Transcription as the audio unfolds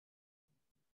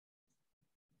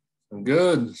I'm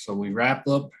good. So we wrapped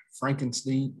up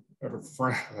Frankenstein. You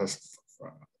can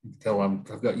tell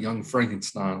I've got young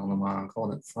Frankenstein on the mind. I'm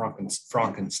calling it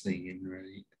Frankenstein,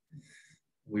 right?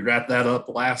 We wrapped that up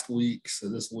last week. So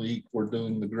this week we're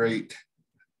doing the great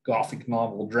Gothic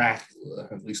novel Dracula,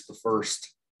 at least the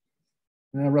first,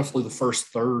 roughly the first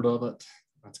third of it.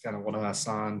 That's kind of what I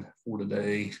assigned for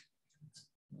today.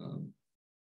 Um,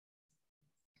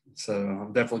 so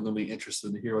I'm definitely going to be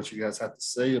interested to hear what you guys have to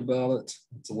say about it.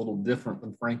 It's a little different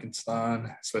than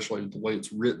Frankenstein, especially the way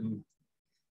it's written.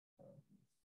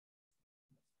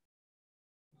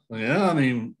 Yeah, I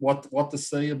mean, what to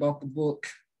say about the book?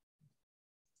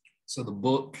 So the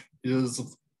book is,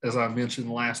 as I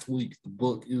mentioned last week, the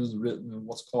book is written in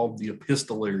what's called the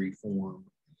epistolary form.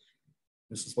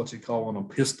 This is what you call an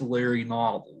epistolary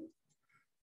novel.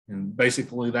 And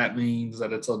basically that means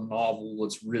that it's a novel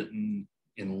that's written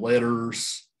in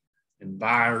letters, in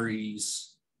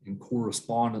diaries, in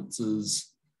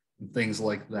correspondences, and things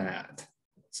like that.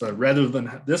 So rather than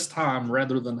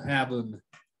having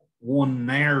one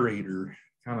narrator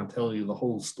kind of tell you the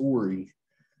whole story,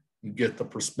 you get the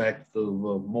perspective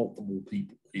of multiple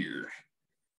people here.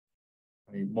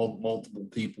 I mean, multiple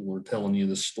people are telling you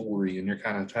the story, and you're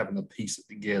kind of having to piece it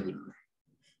together.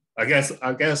 I guess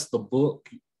the book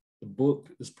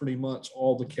is pretty much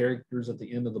all the characters at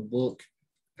the end of the book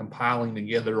compiling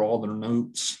together all their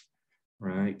notes,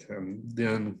 right, and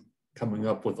then coming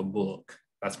up with a book.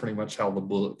 That's pretty much how the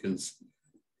book is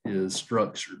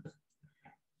structured.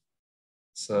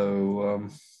 So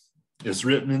it's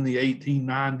written in the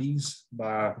 1890s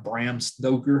by Bram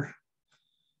Stoker.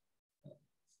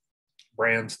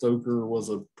 Bram Stoker was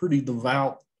a pretty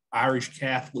devout Irish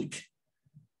Catholic.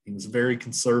 He was very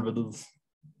conservative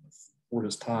for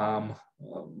his time.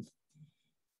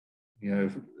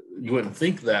 You wouldn't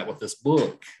think that with this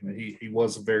book. He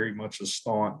was very much a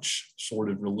staunch sort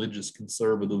of religious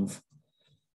conservative.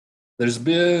 There's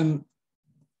been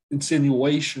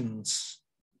insinuations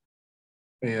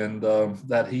and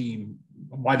that he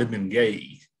might have been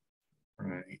gay.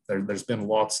 Right? There's been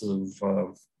lots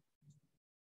of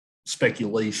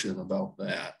speculation about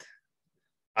that.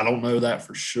 I don't know that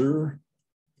for sure,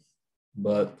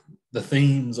 but the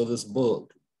themes of this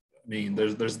book, I mean,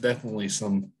 there's definitely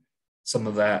some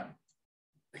of that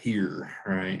here,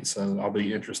 right? So I'll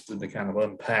be interested to kind of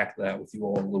unpack that with you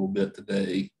all a little bit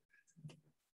today.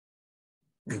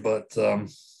 But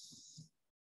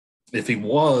if he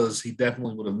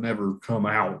definitely would have never come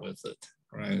out with it,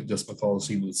 right? Just because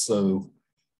he was so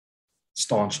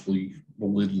staunchly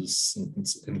religious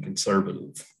and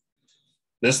conservative.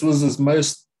 This was his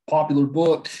most popular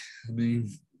book. I mean,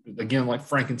 again, like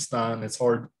Frankenstein, it's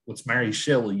hard. With Mary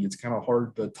Shelley, it's kind of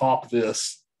hard to top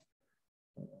this.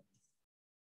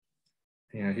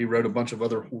 Yeah, he wrote a bunch of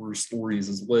other horror stories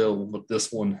as well, but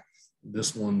this one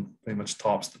pretty much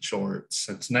tops the charts.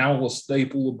 It's now a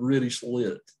staple of British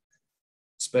lit,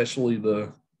 especially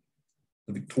the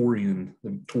Victorian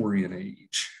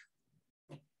age.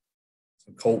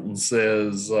 So Colton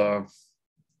says, I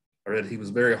read he was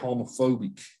very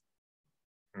homophobic.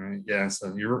 All right, yeah,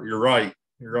 so you're right.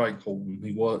 You're right, Colton.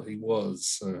 He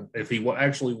was. If he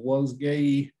actually was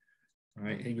gay,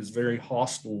 right, he was very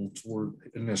hostile toward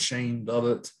and ashamed of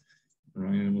it,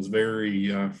 right, and was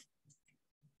very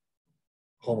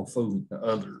homophobic to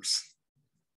others.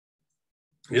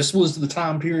 This was the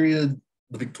time period.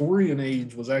 The Victorian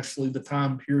age was actually the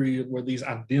time period where these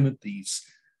identities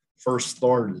first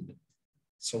started.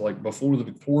 So, like before the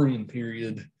Victorian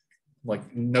period,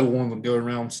 like no one would go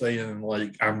around saying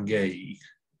like I'm gay,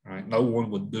 right? No one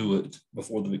would do it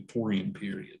before the Victorian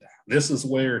period. This is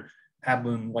where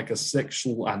having like a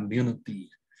sexual identity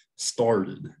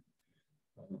started.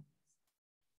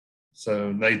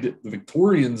 So the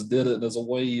Victorians did it as a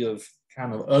way of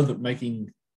kind of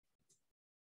making,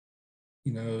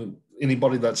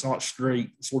 anybody that's not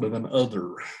straight sort of an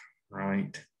other,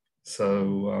 right?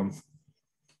 So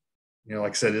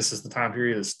like I said, this is the time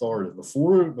period it started.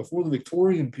 Before the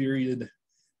Victorian period,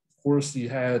 of course, you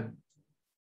had,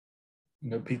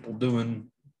 people doing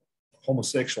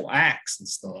homosexual acts and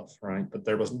stuff, right? But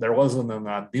there wasn't an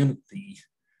identity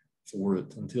for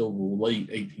it until the late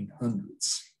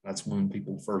 1800s. That's when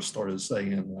people first started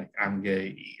saying, like, I'm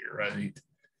gay, right?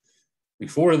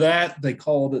 Before that, they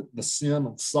called it the sin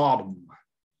of Sodom,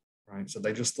 right? So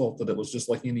they just thought that it was just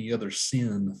like any other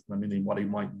sin that anybody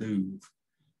might do.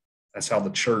 That's how the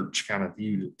church kind of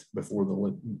viewed it before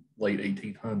the late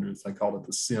 1800s. They called it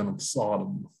the sin of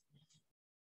Sodom.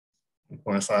 Of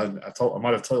course, I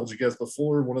might have told you guys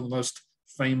before, one of the most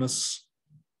famous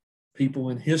people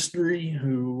in history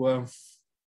who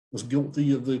was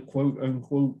guilty of the quote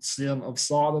unquote sin of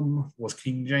Sodom was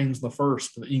King James I of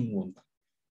England,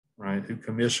 right, who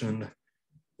commissioned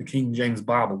the King James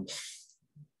Bible.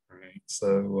 Right.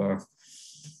 So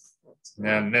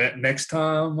now next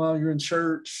time you're in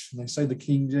church and they say the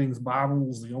King James Bible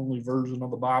is the only version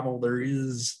of the Bible there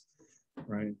is,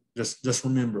 right? Just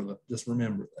remember that. Just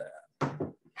remember that.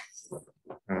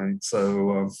 All right.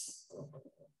 So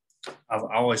I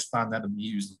always find that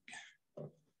amusing.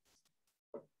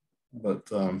 But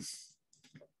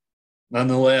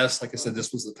nonetheless, like I said,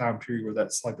 this was the time period where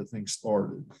that type of thing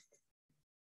started,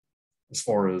 as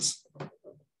far as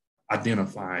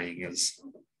identifying as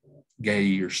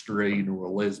gay or straight or a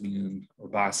lesbian or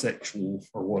bisexual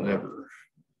or whatever.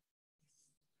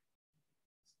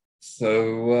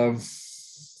 So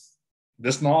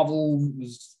this novel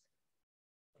was,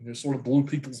 sort of blew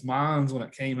people's minds when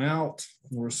it came out.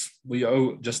 Of course, we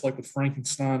owe, just like with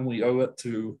Frankenstein, we owe it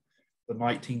to the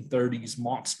 1930s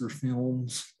monster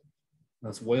films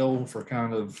as well for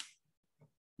kind of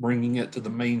bringing it to the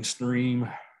mainstream,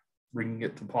 bringing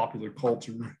it to popular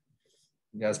culture.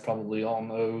 You guys probably all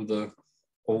know the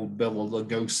old Bela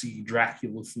Lugosi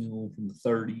Dracula film from the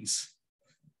 30s,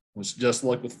 which, just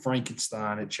like with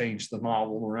Frankenstein, it changed the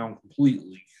novel around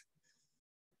completely.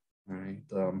 All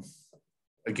right.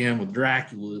 Again, with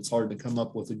Dracula, it's hard to come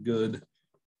up with a good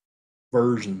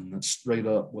version that's straight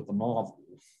up with the novel.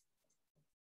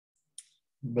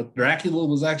 But Dracula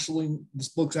was actually, this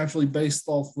book's actually based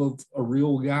off of a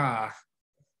real guy,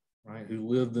 right, who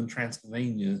lived in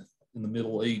Transylvania in the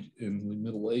Middle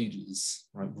Ages,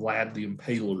 right, Vlad the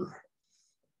Impaler,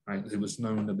 right, who was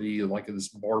known to be like this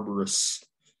barbarous,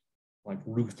 like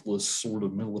ruthless sort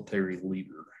of military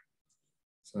leader.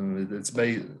 So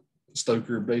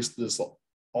Stoker based this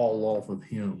all off of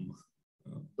him.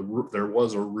 There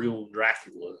was a real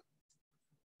Dracula.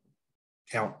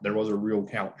 There was a real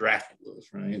Count Dracula,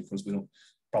 right? Because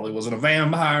probably wasn't a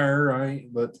vampire, right?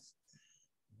 But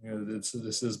this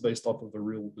is based off of a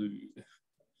real dude.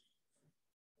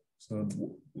 So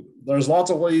there's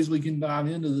lots of ways we can dive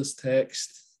into this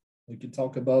text. We can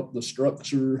talk about the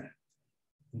structure.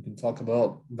 We can talk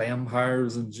about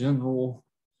vampires in general.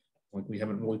 Like, we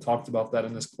haven't really talked about that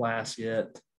in this class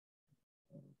yet.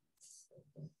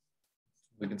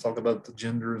 We can talk about the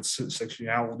gender and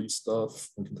sexuality stuff.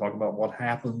 We can talk about what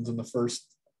happens in the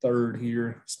first third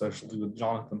here, especially with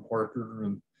Jonathan Parker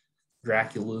and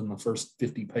Dracula in the first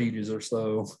 50 pages or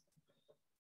so.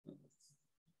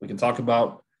 We can talk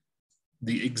about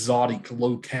the exotic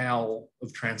locale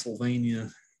of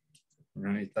Transylvania,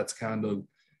 right? That's kind of,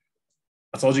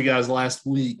 I told you guys last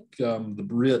week, the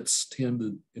Brits tend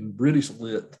to, in British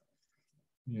lit,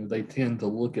 they tend to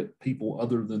look at people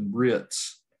other than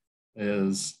Brits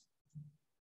as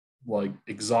like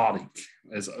exotic,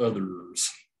 as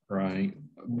others, right?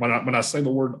 When I say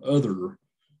the word other,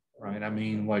 right, I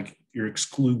mean like you're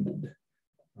excluded,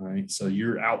 right? So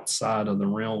you're outside of the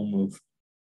realm of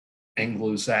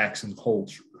Anglo-Saxon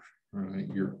culture, right?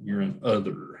 You're an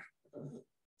other.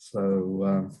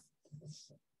 So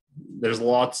there's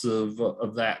lots of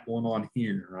that going on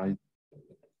here, right?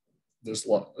 There's a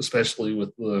lot, especially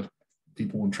with the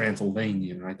people in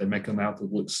Transylvania, right? They make them out to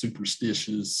look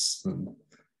superstitious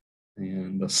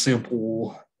and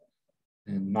simple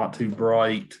and not too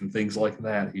bright and things like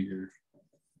that here.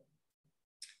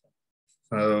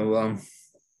 So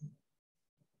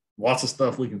lots of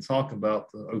stuff we can talk about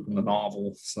to open the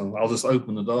novel. So I'll just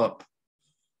open it up.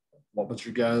 What was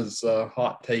your guys'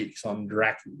 hot takes on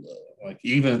Dracula? Like,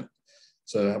 even,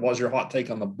 so what was your hot take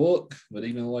on the book? But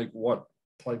even like, what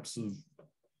types of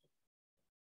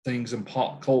things in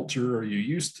pop culture are you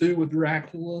used to with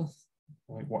Dracula?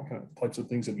 Like, what kind of types of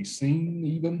things have you seen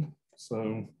even?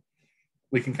 So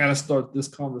we can kind of start this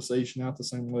conversation out the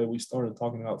same way we started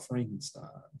talking about Frankenstein.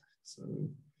 So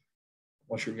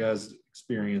what's your guys'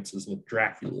 experiences with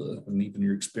Dracula, and even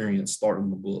your experience starting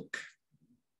the book?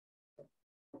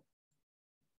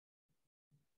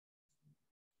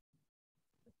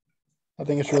 I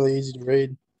think it's really easy to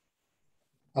read.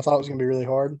 I thought it was going to be really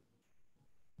hard,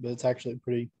 but it's actually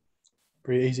pretty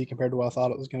easy compared to what I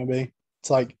thought it was going to be. It's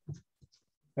like,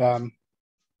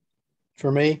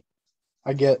 for me,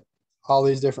 I get all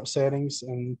these different settings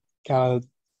and kind of,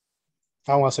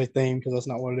 I don't want to say theme because that's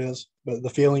not what it is, but the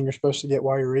feeling you're supposed to get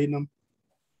while you're reading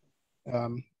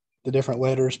them. The different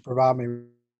letters provide me,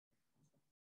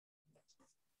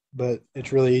 but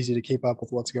it's really easy to keep up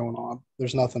with what's going on.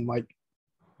 There's nothing like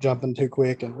jumping too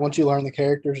quick. And once you learn the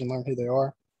characters and learn who they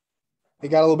are, it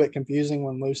got a little bit confusing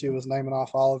when Lucy was naming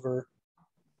off all of her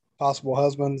possible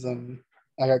husbands, and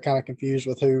I got kind of confused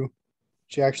with who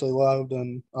she actually loved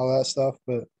and all that stuff.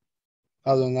 But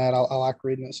other than that, I like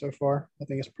reading it so far. I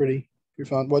think it's pretty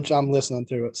fun. Which I'm listening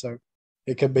to it, so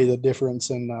it could be the difference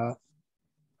in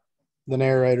the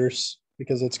narrators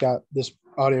because it's got this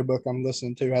audiobook I'm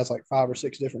listening to has like 5 or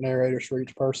 6 different narrators for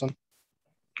each person.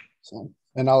 So,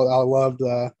 and I loved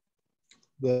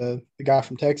the guy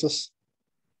from Texas,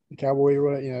 the cowboy or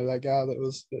what, that guy that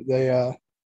was they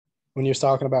when you're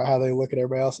talking about how they look at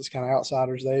everybody else as kind of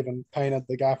outsiders, they even painted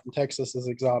the guy from Texas as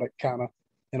exotic, kind of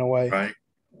in a way. Right.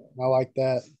 I like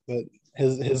that, but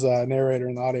his narrator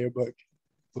in the audiobook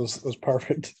was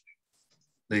perfect.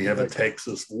 They have a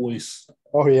Texas voice.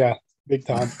 Oh yeah, big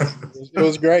time. It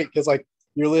was great because like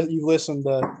you listened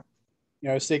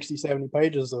to 60, 70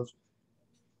 pages of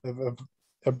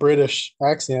a British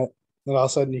accent, and all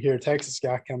of a sudden you hear a Texas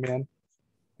guy come in,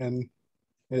 and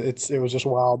it was just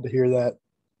wild to hear that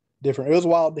different. It was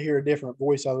wild to hear a different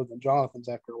voice other than Jonathan's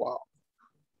after a while.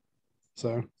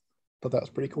 So, I thought that was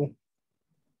pretty cool.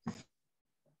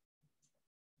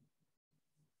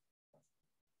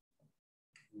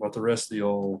 About the rest of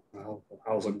y'all,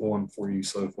 how's it going for you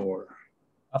so far?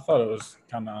 I thought it was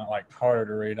kind of like harder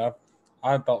to read.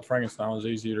 I thought Frankenstein was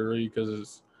easy to read because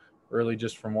it's really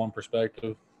just from one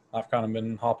perspective. I've kind of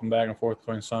been hopping back and forth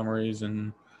between summaries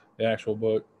and the actual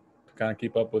book to kind of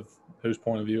keep up with whose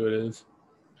point of view it is.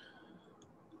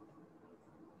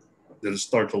 Did it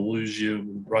start to lose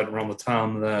you right around the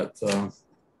time that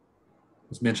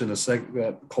was mentioned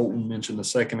that Colton mentioned a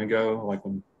second ago, like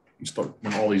when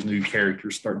all these new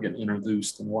characters start getting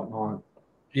introduced and whatnot?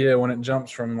 Yeah, when it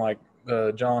jumps from like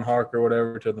John Harker or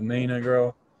whatever to the Mina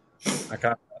girl, it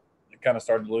kind of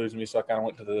started to lose me. So I kind of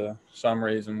went to the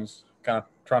summaries and was kind of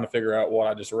trying to figure out what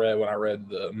I just read when I read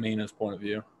the Mina's point of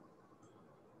view.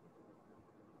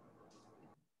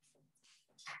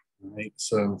 Right.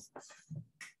 So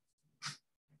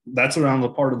that's around the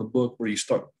part of the book where you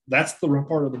start. That's the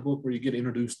part of the book where you get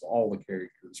introduced to all the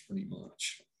characters pretty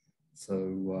much.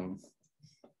 So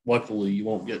luckily you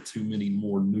won't get too many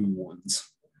more new ones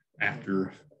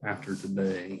after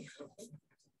today.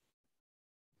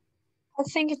 I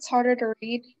think it's harder to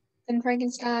read than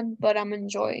Frankenstein, but I'm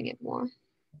enjoying it more.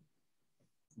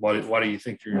 Why do you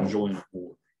think you're enjoying it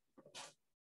more?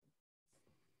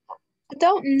 I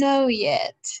don't know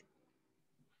yet.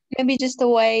 Maybe just the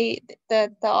way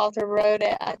that the author wrote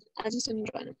it, I just am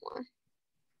enjoying it more.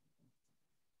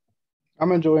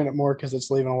 I'm enjoying it more because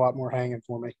it's leaving a lot more hanging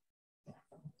for me.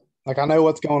 Like I know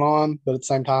what's going on, but at the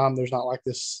same time, there's not like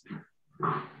this,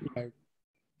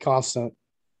 constant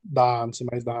dying.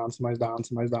 Somebody's dying. Somebody's dying.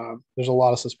 Somebody's dying. There's a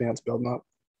lot of suspense building up.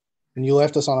 And you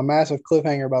left us on a massive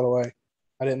cliffhanger, by the way.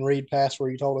 I didn't read past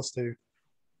where you told us to.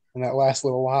 And that last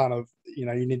little line of, you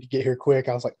need to get here quick.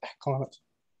 I was like, on it.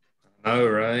 I know,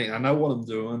 right? I know what I'm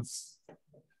doing.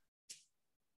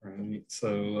 Right.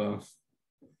 So,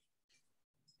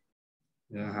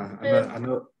 yeah, I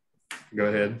know. Go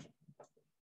ahead.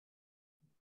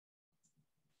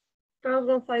 I was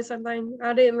going to say something.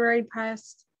 I didn't read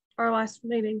past our last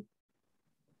meeting,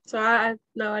 so I have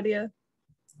no idea.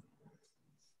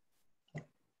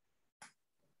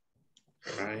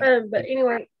 Right. But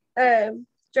anyway,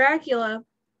 Dracula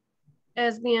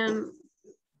has been.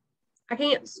 I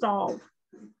can't stop.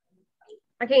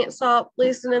 I can't stop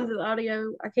listening to the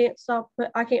audio. I can't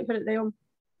put it down.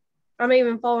 I'm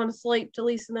even falling asleep to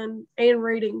listening and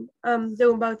reading. I'm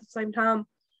doing both at the same time.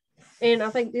 And I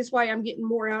think this way I'm getting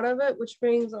more out of it, which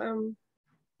means I'm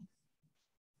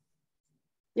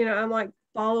like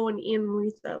following in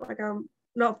with it. Like I'm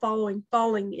not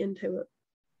falling into it.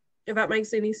 If that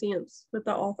makes any sense with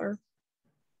the author.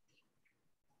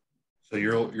 So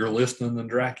you're listening to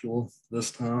Dracula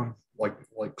this time, like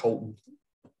Colton.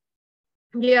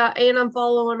 Yeah, and I'm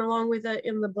following along with it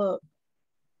in the book.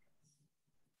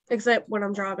 Except when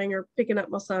I'm driving or picking up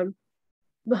my son.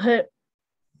 But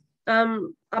I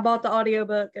bought the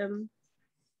audiobook and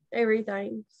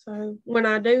everything. So when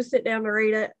I do sit down to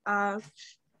read it, I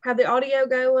have the audio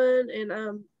going and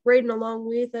I'm reading along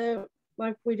with it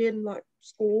like we did in like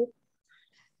school.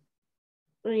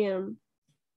 And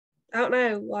I don't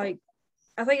know, like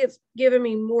I think it's giving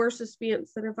me more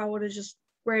suspense than if I would have just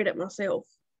read it myself.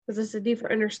 Because it's a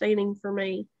different understanding for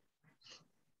me.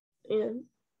 And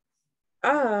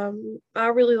I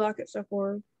really like it so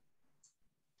far.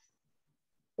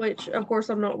 Which, of course,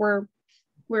 I'm not where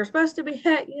we're supposed to be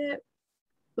at yet,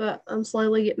 but I'm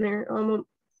slowly getting there.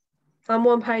 I'm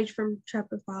one page from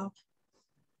chapter 5.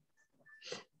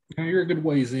 You're a good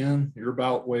ways in. You're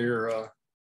about where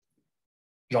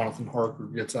Jonathan Harker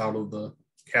gets out of the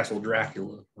Castle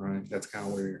Dracula, right? That's kind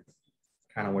of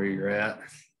where you're at.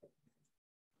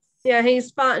 Yeah, he's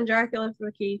fighting Dracula for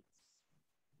the key,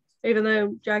 even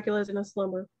though Dracula's in a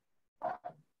slumber.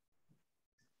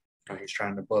 And he's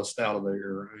trying to bust out of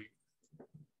there, right?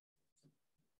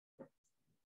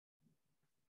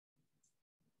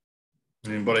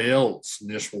 Anybody else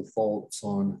initial thoughts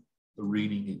on the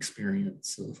reading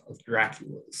experience of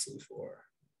Dracula so far?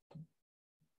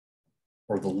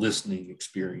 Or the listening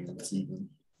experience even?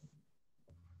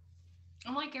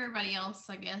 I'm like everybody else,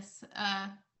 I guess.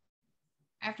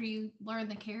 After you learn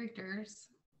the characters,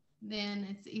 then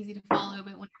it's easy to follow.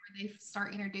 But whenever they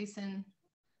start introducing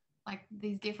like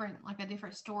these different, like a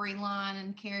different storyline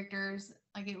and characters,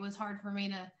 like it was hard for me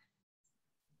to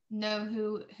know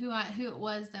who it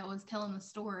was that was telling the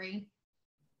story.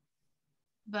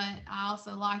 But I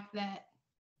also liked that,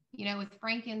 you know, with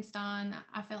Frankenstein,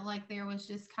 I felt like there was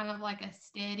just kind of like a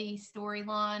steady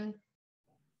storyline.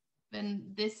 And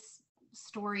this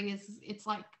story it's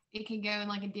like it can go in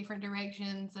like a different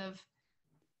directions of,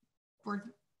 we're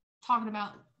talking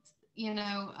about, you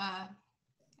know, I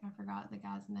forgot the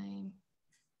guy's name.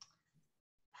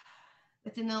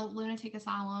 It's in the lunatic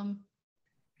asylum.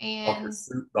 And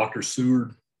Dr.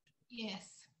 Seward. Yes.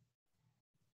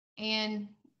 And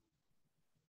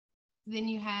then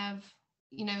you have,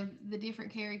 you know, the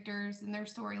different characters and their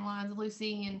storylines,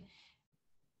 Lucy, and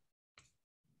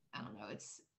I don't know,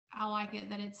 I like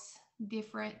it that it's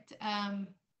different,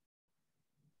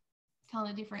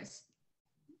 telling a different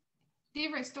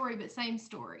story, but same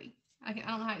story. I don't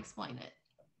know how to explain it.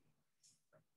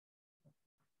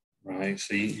 Right.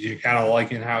 So you're kind of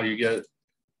liking how you get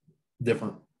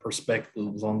different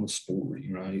perspectives on the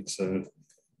story, right? So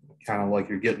kind of like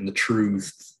you're getting the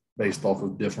truth based off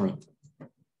of different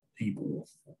people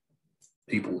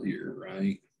here,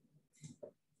 right?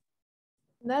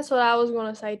 That's what I was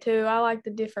going to say too. I like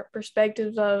the different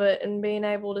perspectives of it and being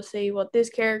able to see what this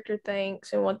character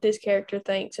thinks and what this character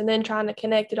thinks, and then trying to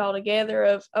connect it all together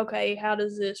of, okay, how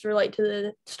does this relate to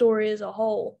the story as a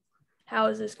whole? How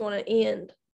is this going to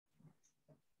end?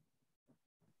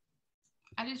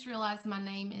 I just realized my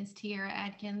name is Tiara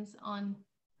Adkins on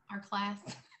our class.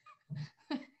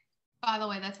 By the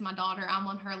way, that's my daughter. I'm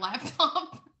on her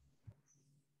laptop.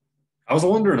 I was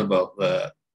wondering about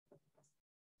that.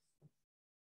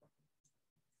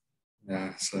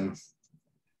 Yeah, so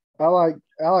I like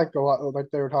a lot, like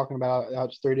they were talking about how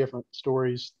it's 3 different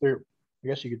stories. I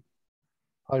guess you could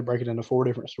probably break it into 4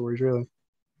 different stories, really.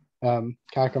 Kind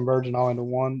of converging all into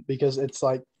one, because it's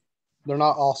like they're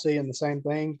not all seeing the same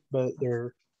thing, but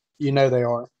they're, you know, they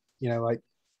are. You know,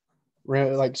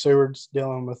 like Seward's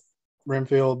dealing with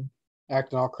Renfield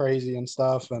acting all crazy and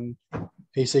stuff, and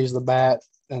he sees the bat,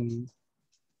 and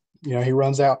you know, he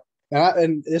runs out.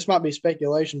 And this might be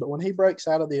speculation, but when he breaks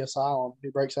out of the asylum, he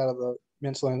breaks out of the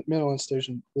mental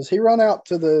institution, does he run out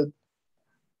to the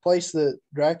place that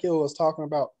Dracula was talking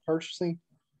about purchasing?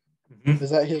 Mm-hmm. Is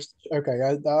that his? Okay,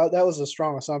 that was a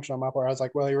strong assumption on my part. I was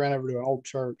like, well, he ran over to an old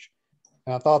church,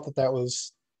 and I thought that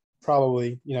was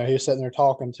probably, you know, he was sitting there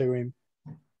talking to him.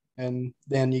 And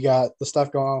then you got the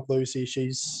stuff going on with Lucy.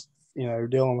 She's, you know,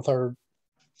 dealing with her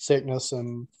sickness,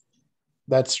 and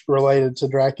that's related to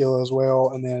Dracula as well.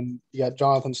 And then you got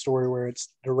Jonathan's story where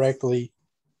it's directly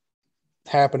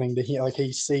happening to him. Like,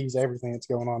 he sees everything that's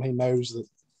going on. He knows that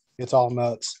it's all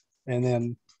nuts. And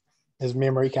then his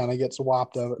memory kind of gets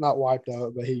wiped of it. Not wiped of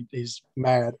it, but he's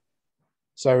mad.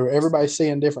 So everybody's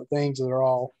seeing different things that are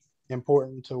all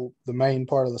important to the main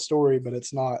part of the story, but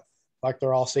it's not like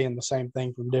they're all seeing the same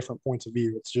thing from different points of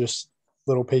view. It's just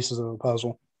little pieces of a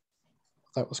puzzle.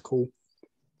 That was cool.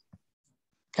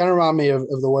 Kind of remind me of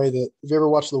the way that, have you ever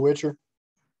watched The Witcher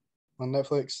on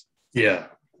Netflix? Yeah.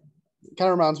 It kind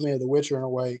of reminds me of The Witcher in a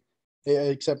way,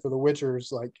 except for The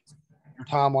Witcher's, like, your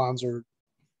timelines are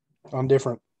on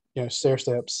different, you know, stair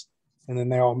steps, and then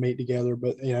they all meet together.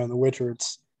 But, you know, in The Witcher,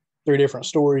 it's 3 different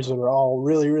stories that are all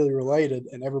really, really related,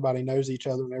 and everybody knows each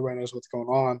other and everybody knows what's going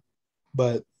on.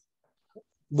 But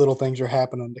little things are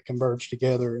happening to converge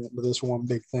together into this one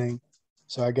big thing.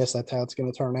 So I guess that's how it's going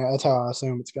to turn out. That's how I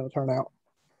assume it's going to turn out.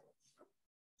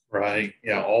 Right.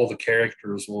 Yeah. All the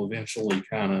characters will eventually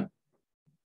kind of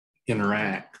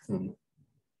interact, and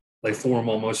they form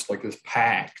almost like this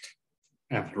pact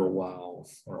after a while,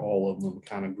 where all of them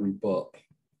kind of group up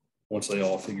once they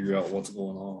all figure out what's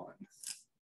going on.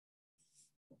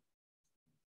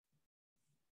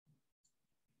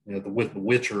 Yeah, The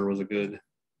Witcher was a good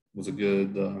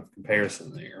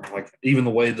comparison there. Like, even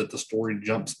the way that the story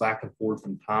jumps back and forth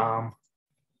in time.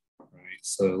 Right.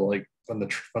 So like from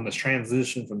the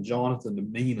transition from Jonathan to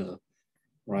Mina,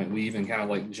 right, we even kind of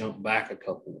like jump back a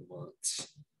couple of months.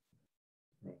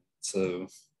 Right. So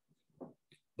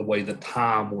the way that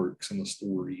time works in the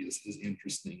story is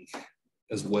interesting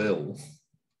as well.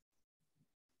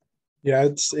 Yeah,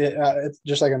 it's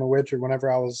just like in The Witcher.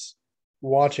 Whenever I was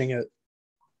watching it,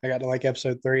 I got to like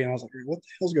episode 3 and I was like, what the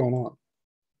hell's going on?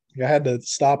 Like, I had to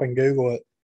stop and Google it.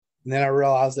 And then I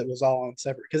realized it was all on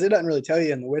separate, because it doesn't really tell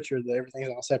you in The Witcher that everything's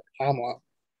on a separate timeline.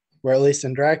 Where at least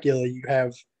in Dracula, you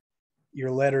have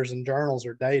your letters and journals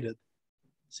are dated.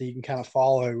 So you can kind of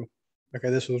follow, okay,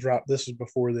 this was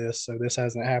before this. So this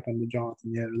hasn't happened to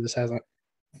Jonathan yet, or this hasn't,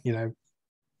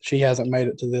 she hasn't made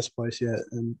it to this place yet.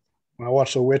 And when I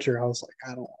watched The Witcher, I was like,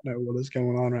 I don't know what is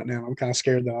going on right now. I'm kind of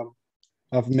scared that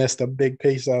I've missed a big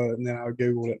piece of it. And then I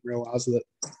Googled it and realized that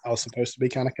I was supposed to be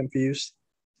kind of confused.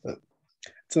 But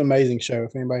it's an amazing show.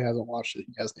 If anybody hasn't watched it,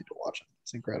 you guys need to watch it.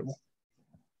 It's incredible.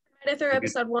 Made it through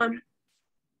episode 1.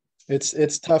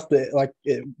 It's tough to like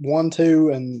 1, 2,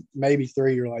 and maybe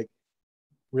 3 are like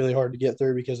really hard to get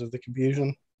through because of the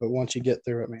confusion. But once you get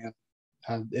through it, man,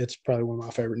 it's probably one of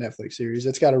my favorite Netflix series.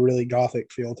 It's got a really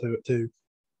gothic feel to it too.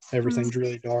 Everything's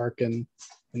really dark and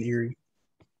eerie.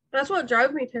 That's what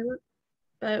drove me to it,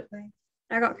 but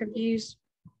I got confused.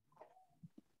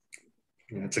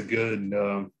 Yeah, it's a good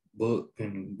book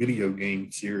and video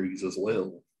game series as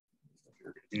well.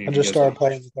 I just started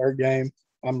playing the 3rd game.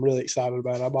 I'm really excited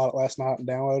about it. I bought it last night and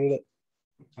downloaded it.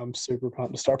 I'm super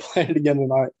pumped to start playing it again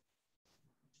tonight.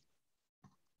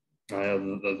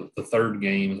 The 3rd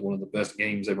game is one of the best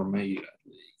games ever made, I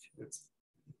think.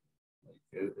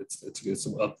 It's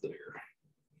up there.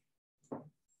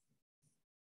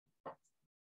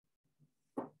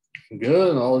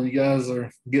 Good. All of you guys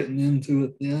are getting into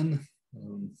it then.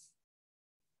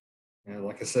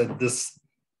 Like I said,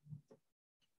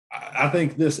 I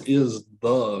think this is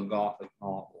the Gothic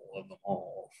novel of them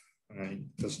all, right?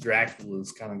 Because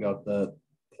Dracula's kind of got that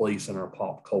place in our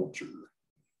pop culture.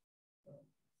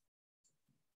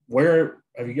 Where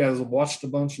have you guys watched a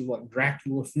bunch of like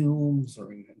Dracula films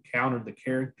or encountered the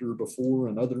character before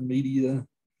in other media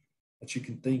that you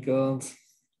can think of?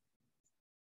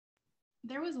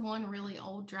 There was one really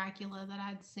old Dracula that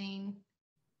I'd seen.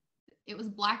 It was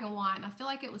black and white, and I feel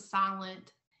like it was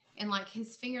silent. And like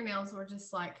his fingernails were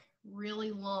just like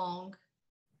really long.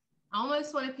 I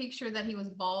almost want to picture that he was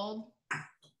bald,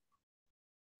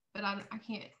 but I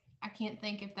can't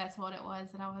think if that's what it was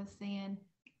that I was seeing.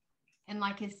 And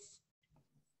like his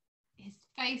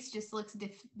face just looks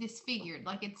disfigured.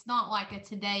 Like it's not like a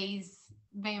today's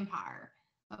vampire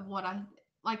of what I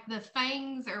like. The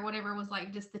fangs or whatever was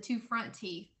like just the 2 front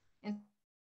teeth. And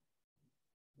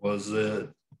was it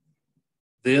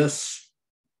this?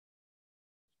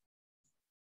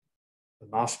 The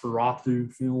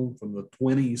Nosferatu film from the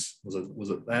 20s. Was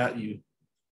it that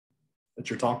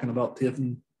you're talking about,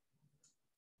 Tiffany?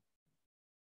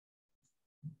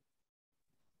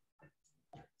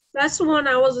 That's the one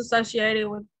I was associated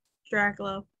with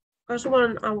Dracula. That's the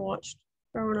one I watched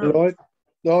growing up.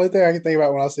 The only thing I can think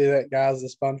about when I see that guy is the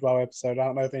SpongeBob episode. I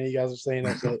don't know if any of you guys have seen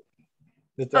it, but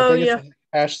it's an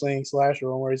Ashling slasher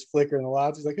one where he's flickering the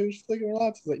lights. He's like, who's flickering the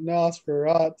lights? He's like,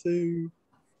 Nosferatu.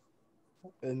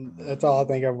 And that's all I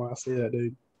think of when I see that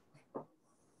dude.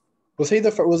 Was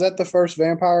that the first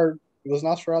vampire? Was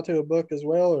Nosferatu a book as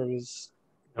well, or was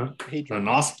he?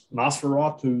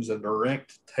 Nosferatu's a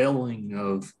direct telling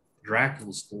of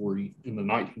Dracula's story in the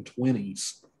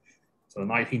 1920s. So the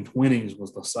 1920s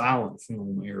was the silent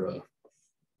film era.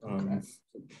 Okay.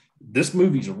 This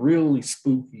movie's really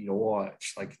spooky to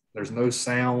watch. Like there's no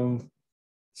sound,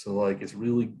 so like it's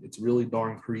really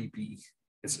darn creepy.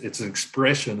 It's an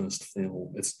expressionist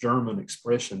film. It's German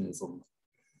expressionism.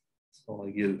 So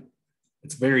like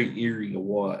it's very eerie to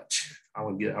watch. I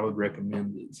would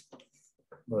recommend it.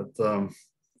 But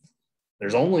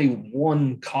there's only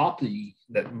one copy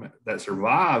that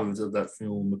survives of that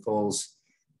film because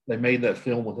they made that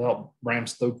film without Bram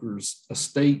Stoker's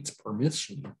estate's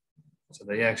permission. So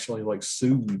they actually like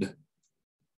sued,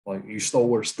 like you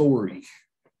stole our story.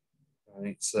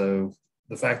 Right. So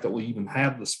the fact that we even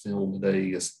have this film today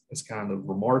is kind of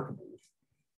remarkable.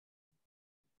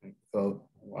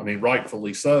 I mean,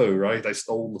 rightfully so, right? They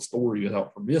stole the story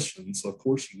without permission, so of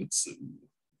course you would sue.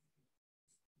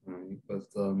 Right? But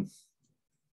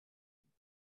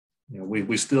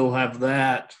we still have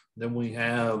that. Then we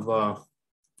have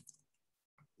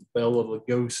Bela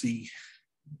Lugosi,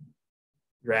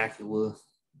 Dracula,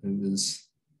 who is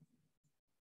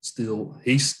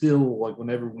he's still like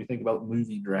whenever we think about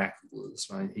movie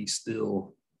Draculas, right? He's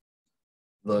still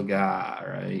the guy,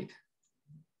 right?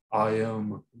 I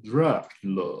am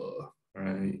Dracula,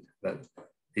 right? That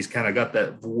he's kind of got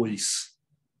that voice.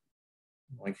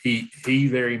 Like he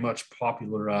very much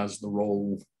popularized the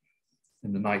role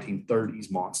in the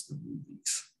 1930s monster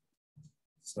movies.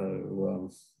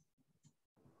 So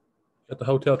got the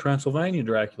Hotel Transylvania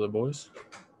Dracula, boys.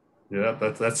 Yeah,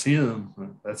 that's him.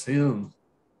 That's him.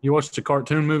 You watched the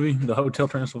cartoon movie, The Hotel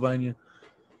Transylvania?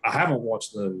 I haven't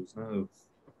watched those. No.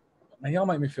 Man, y'all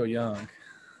make me feel young.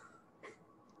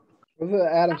 Was it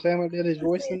Adam Sandler did his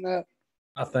voice in that?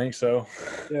 I think so.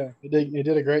 Yeah, he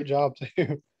did a great job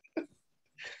too.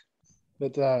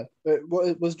 But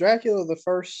was Dracula the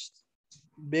first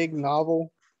big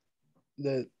novel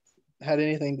that had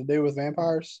anything to do with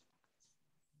vampires?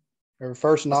 Or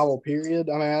first novel period?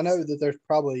 I mean, I know that there's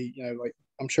probably, like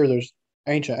I'm sure there's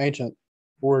ancient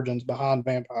origins behind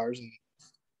vampires and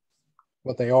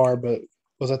what they are, but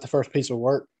was that the first piece of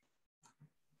work?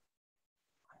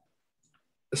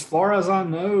 As far as I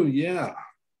know, yeah.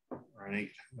 Right.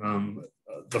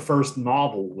 The first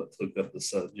novel that took up the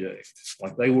subject,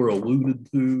 like they were alluded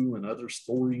to in other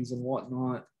stories and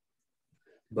whatnot.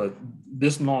 But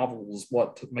this novel is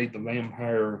what made the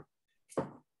vampire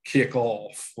kick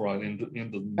off right into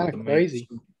Kind of crazy.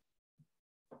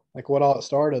 Like what all it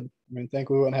started. I mean, think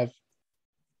we wouldn't have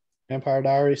Vampire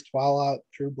Diaries, Twilight,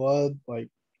 True Blood, like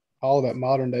all that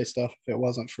modern day stuff if it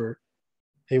wasn't for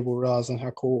people realizing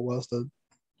how cool it was to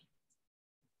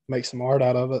make some art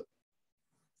out of it.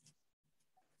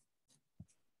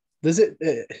 Does it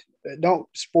don't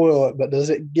spoil it, but does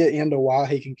it get into why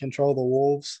he can control the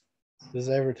wolves? Does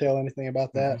it ever tell anything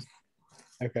about that?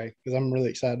 Mm-hmm. Okay, because I'm really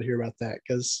excited to hear about that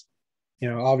because,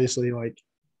 obviously, like,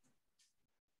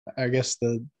 I guess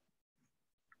the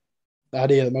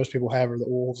idea that most people have are that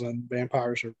wolves and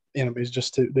vampires are enemies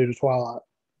just due to Twilight.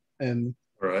 And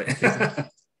right.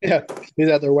 Yeah, he's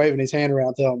out there waving his hand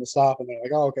around, telling them to stop, and they're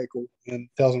like, "Oh, okay, cool," and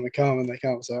tells them to come, and they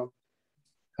come. So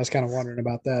I was kind of wondering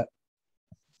about that.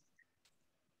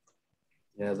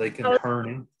 Yeah, they can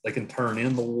turn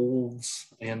in the wolves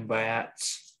and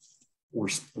bats, or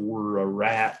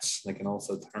rats. They can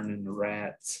also turn into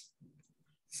rats.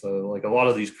 So, like a lot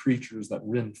of these creatures that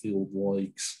Renfield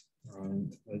likes,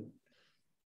 right,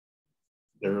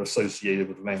 they're associated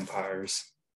with vampires.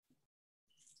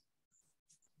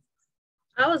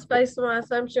 I was based on my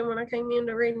assumption when I came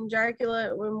into reading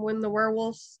Dracula when the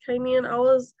werewolves came in. I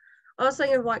was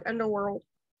thinking of like Underworld,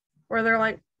 where they're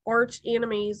like arch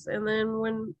enemies, and then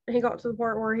when he got to the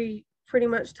part where he pretty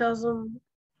much tells them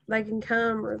they can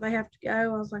come or they have to go, I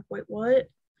was like, wait, what?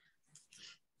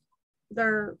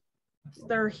 They're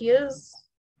his,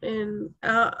 and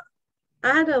I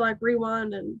had to like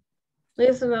rewind and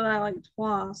listen to that like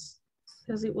twice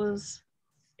because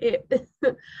it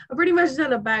I pretty much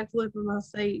done a backflip in my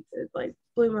seat. It like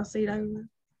blew my seat over.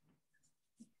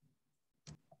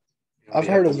 I've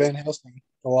heard of Van Helsing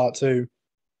a lot too,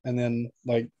 and then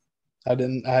like I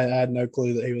had no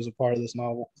clue that he was a part of this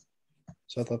novel,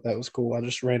 so I thought that was cool. I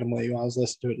just randomly, when I was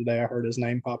listening to it today, I heard his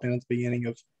name pop in at the beginning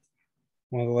of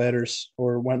one of the letters,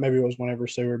 or maybe it was whenever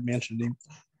Seward mentioned him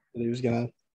that he was gonna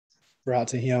write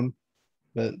to him.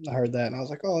 But I heard that and I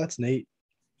was like, "Oh, that's neat."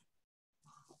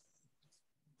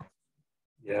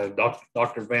 Yeah,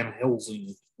 Dr. Van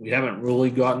Helsing. We haven't really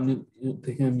gotten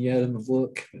into him yet in the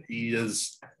book. But he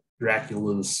is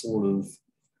Dracula's sort of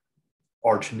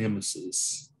arch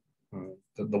nemesis.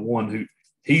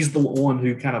 He's the one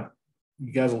who kind of,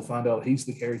 you guys will find out, he's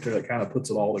the character that kind of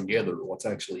puts it all together, what's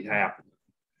actually happening.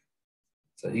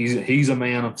 So he's a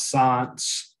man of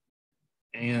science,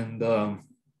 and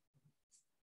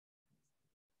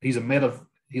he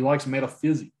likes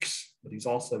metaphysics, but he's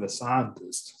also a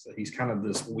scientist. So he's kind of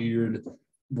this weird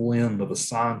blend of a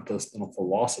scientist and a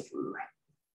philosopher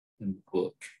in the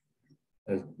book.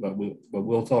 But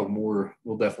we'll talk more.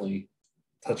 We'll definitely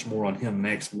touch more on him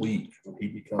next week when he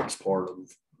becomes part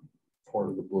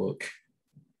of the book.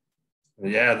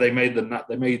 Yeah, they made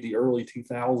the early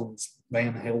 2000s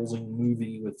Van Helsing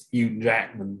movie with Hugh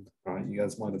Jackman. Right, you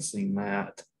guys might have seen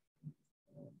that.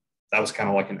 That was kind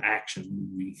of like an action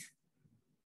movie.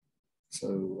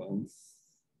 So,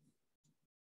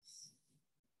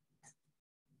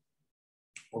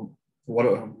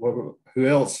 who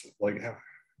else? Like,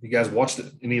 you guys watched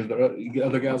it? Any of the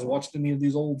other guys watched any of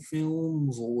these old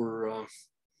films, or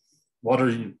what are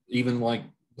you even like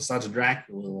besides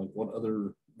Dracula? Like, what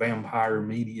other vampire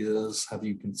medias have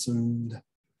you consumed?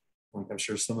 Like, I'm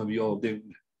sure some of you all did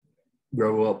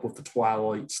grow up with the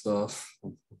Twilight stuff.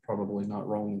 I'm probably not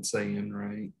wrong in saying,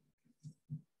 right?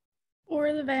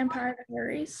 Or the Vampire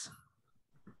Diaries.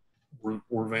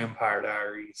 Or Vampire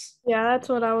Diaries. Yeah, that's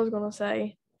what I was gonna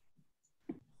say.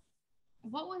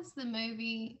 What was the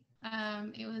movie?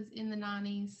 It was in the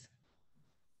 90s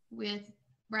with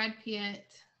Brad Pitt,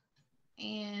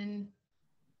 and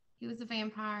he was a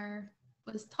vampire.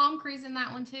 Was Tom Cruise in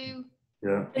that one too?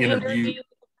 Yeah. Interview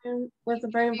with the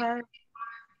vampire.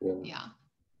 Yeah.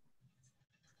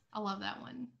 I love that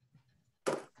one.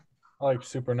 I like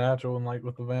Supernatural and like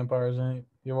with the vampires in it.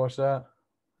 You watch that?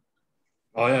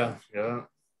 Oh yeah, yeah.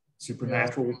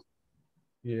 Supernatural.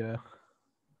 Yeah.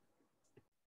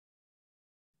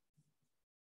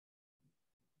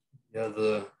 Yeah,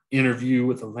 the Interview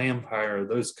with a Vampire,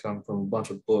 those come from a bunch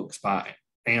of books by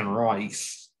Anne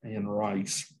Rice. Anne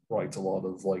Rice writes a lot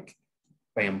of like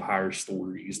vampire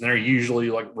stories, and they're usually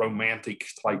like romantic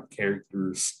type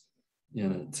characters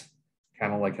in it,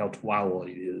 kind of like how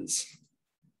Twilight is.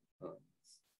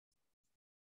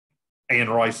 Anne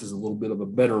Rice is a little bit of a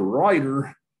better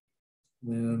writer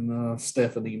than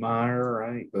Stephanie Meyer,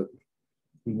 right? But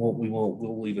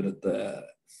we'll leave it at that.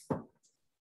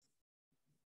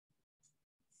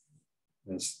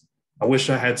 Yes. I wish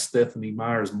I had Stephanie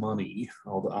Meyer's money.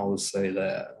 I'll just say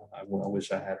that. I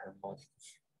wish I had her money.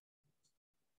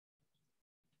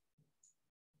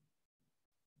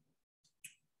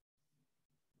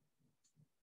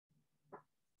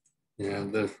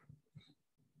 Yeah,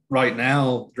 right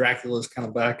now Dracula's kind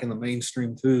of back in the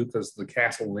mainstream too because the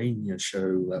Castlevania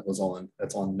show that's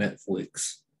on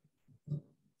Netflix. I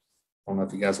don't know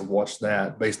if you guys have watched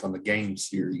that, based on the game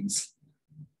series,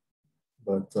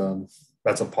 but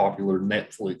that's a popular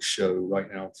Netflix show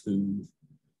right now too.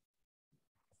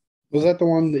 Was that the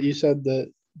one that you said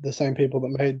that the same people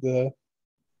that made the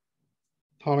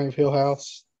Haunting of Hill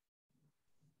House?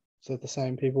 Is that the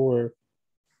same people or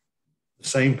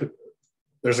Same.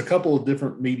 There's a couple of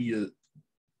different media.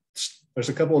 There's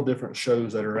a couple of different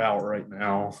shows that are out right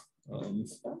now.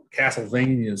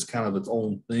 Castlevania is kind of its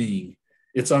own thing.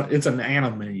 It's an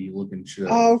anime looking show.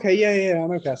 Oh, okay, yeah, I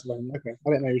know Castlevania. Okay, I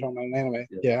didn't know you were talking about an anime.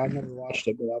 Yeah, I've never watched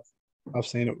it, but I've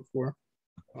seen it before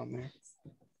on there.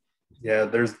 Yeah,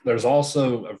 there's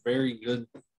also a very good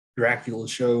Dracula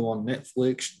show on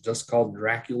Netflix just called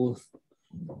Dracula.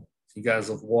 If you guys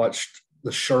have watched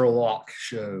the Sherlock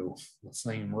show, the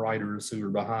same writers who were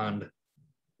behind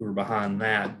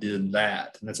that did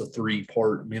that, and it's a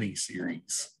 3-part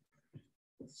miniseries.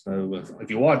 So if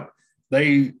you want,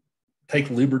 they take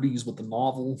liberties with the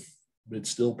novel, but it's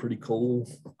still pretty cool.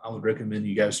 I would recommend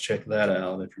you guys check that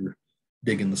out if you're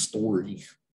digging the story.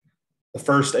 The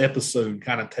first episode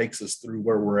kind of takes us through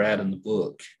where we're at in the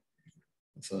book.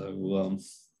 So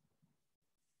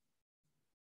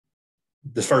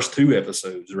the first 2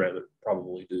 episodes rather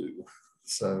probably do.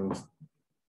 So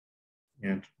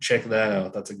yeah, check that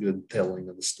out. That's a good telling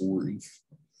of the story.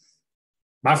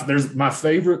 My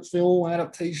favorite film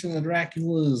adaptation of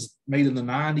Dracula is made in the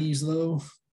 90s though.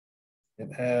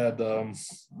 It had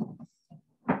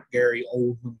Gary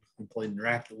Oldman who played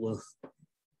Dracula,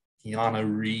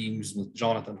 Keanu Reeves with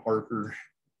Jonathan Harker.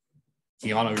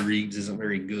 Keanu Reeves isn't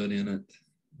very good in it,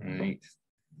 right?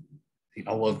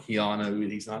 I love Keanu,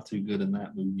 and he's not too good in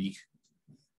that movie.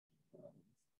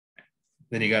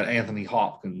 Then you got Anthony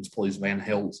Hopkins plays Van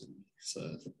Helsing,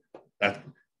 so that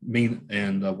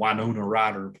and Winona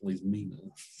Ryder plays Mina,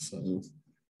 so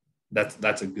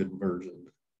that's a good version.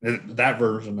 That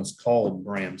version is called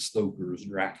Bram Stoker's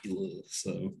Dracula.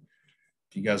 So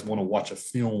if you guys want to watch a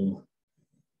film,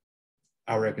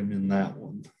 I recommend that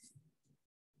one.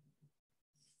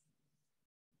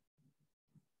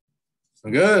 So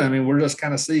good. I mean, we're just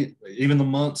kind of seeing even the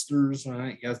monsters,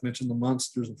 right? You guys mentioned the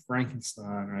monsters of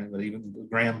Frankenstein, right? But even the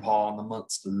grandpa and the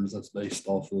monsters, that's based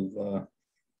off of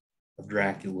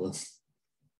Dracula.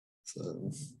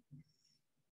 So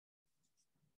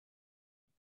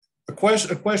a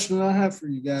question I have for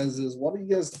you guys is, what do you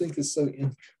guys think is so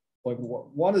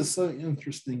what is so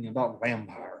interesting about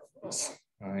vampires?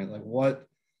 Right? Like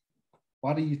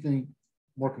why do you think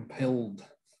we're compelled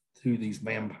to these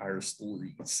vampire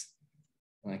stories?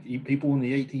 Like people in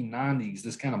the 1890s,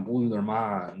 this kind of blew their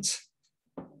minds,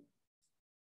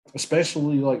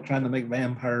 especially like trying to make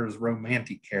vampires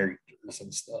romantic characters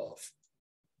and stuff.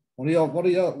 Why do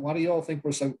y'all think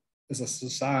we're so, as a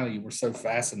society, we're so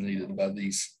fascinated by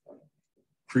these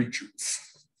creatures?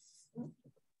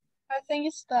 I think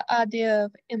it's the idea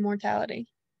of immortality.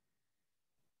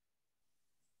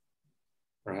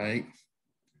 Right.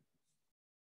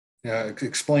 Yeah.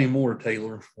 Explain more,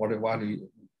 Taylor. Why do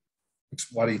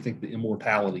you think the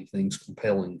immortality thing's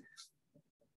compelling?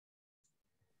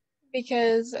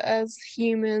 Because as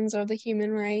humans or the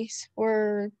human race,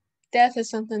 death is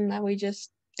something that we just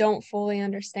don't fully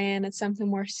understand. It's something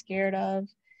we're scared of.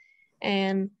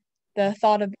 And the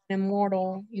thought of being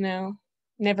immortal,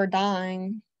 never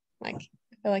dying, like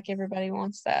I feel like everybody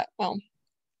wants that. Well,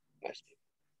 most people.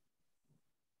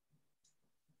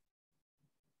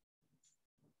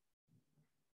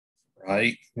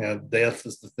 Right. Yeah, death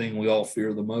is the thing we all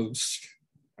fear the most.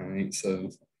 Right.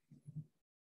 So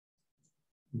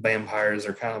vampires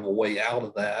are kind of a way out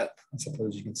of that, I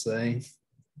suppose you can say.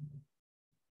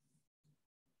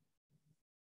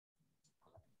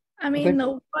 I mean,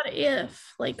 the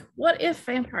what if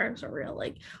vampires are real?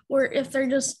 Like, or if they're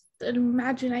just an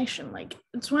imagination? Like,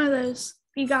 it's one of those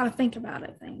you got to think about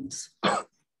it things.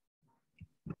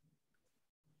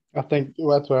 I think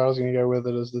that's what I was going to go with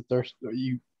it is that there's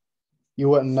you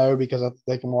wouldn't know because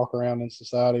they can walk around in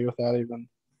society without even.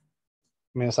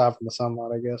 I mean, aside from the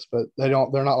sunlight, I guess, but they're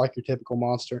not like your typical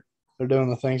monster. They're doing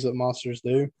the things that monsters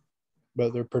do,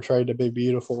 but they're portrayed to be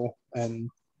beautiful and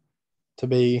to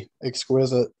be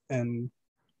exquisite and,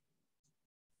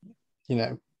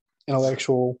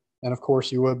 intellectual. And of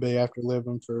course, you would be after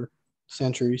living for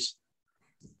centuries.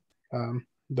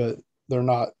 But they're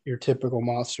not your typical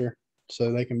monster,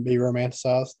 so they can be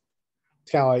romanticized.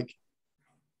 It's kind of like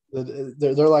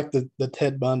they're like the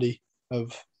Ted Bundy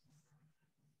of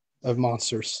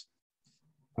monsters.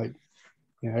 Like,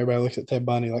 everybody looks at Ted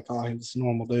Bundy like, oh, he's a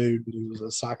normal dude, but he was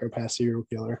a psychopath serial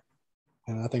killer.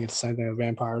 And I think it's the same thing with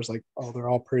vampires. Like, oh, they're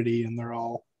all pretty and they're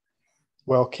all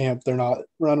well kept. They're not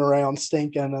running around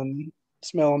stinking and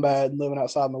smelling bad and living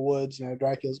outside in the woods.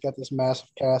 Dracula's got this massive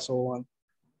castle and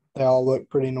they all look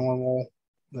pretty normal.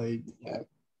 They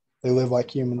live like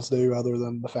humans do, other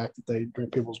than the fact that they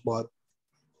drink people's blood.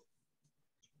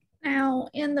 Now,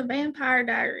 in the Vampire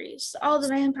Diaries, all the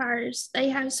vampires, they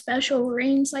have special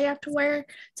rings they have to wear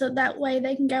so that way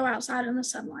they can go outside in the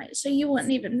sunlight. So you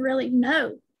wouldn't even really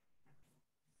know.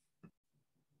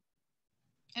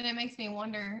 And it makes me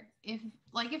wonder if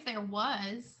there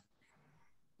was,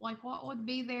 like, what would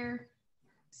be their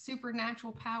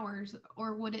supernatural powers?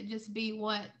 Or would it just be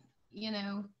what,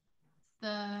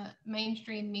 the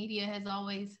mainstream media has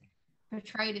always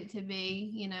portrayed it to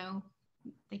be,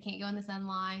 they can't go in the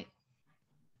sunlight,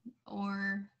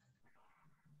 or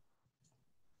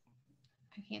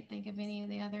I can't think of any of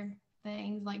the other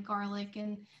things like garlic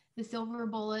and the silver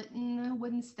bullet and the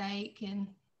wooden stake. And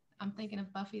I'm thinking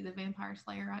of Buffy the Vampire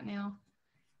Slayer right now.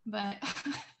 But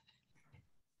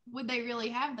would they really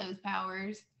have those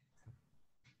powers?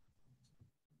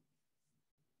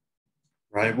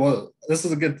 Right. Well,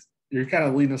 you're kind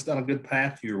of leading us down a good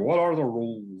path here. What are the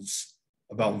rules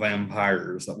about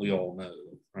vampires that we all know,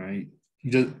 right?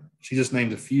 She just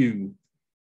named a few.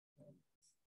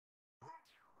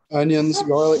 Onions,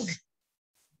 garlic,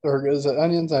 or is it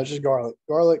onions? No, it's just garlic.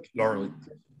 Garlic,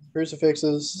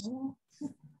 crucifixes.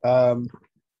 Can't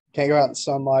go out in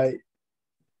sunlight.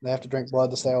 They have to drink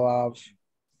blood to stay alive.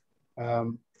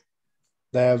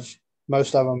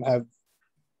 Most of them have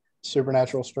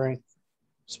supernatural strength,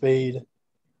 speed,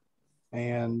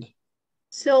 and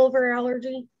silver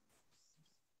allergy.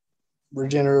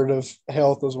 Regenerative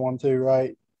health is one too,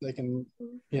 right? They can,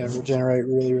 regenerate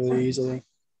really, really easily.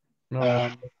 No,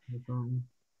 I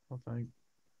think.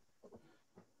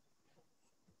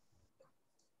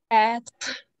 Bats.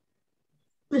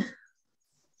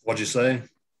 What'd you say?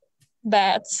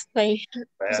 Bats. For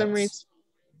some Bats. reason,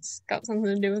 it's got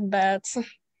something to do with bats.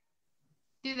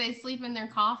 Do they sleep in their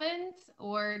coffins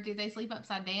or do they sleep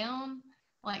upside down?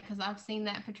 Like, because I've seen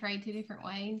that portrayed two different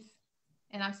ways,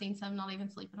 and I've seen some not even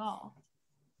sleep at all.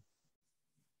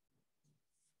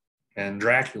 And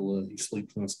Dracula, he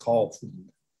sleeps in his coffin,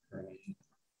 right?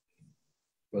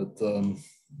 But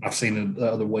I've seen it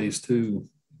other ways too,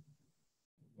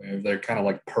 where they're kind of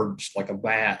like perched like a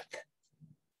bat.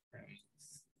 Right?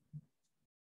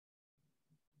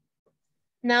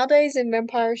 Nowadays in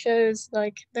vampire shows,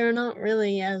 like, they're not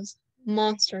really as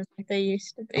monsters like they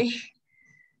used to be.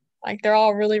 Like, they're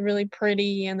all really, really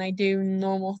pretty and they do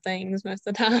normal things most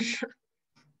of the time.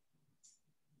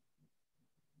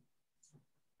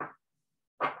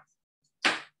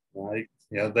 Right?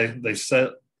 Yeah, they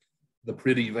set the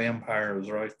pretty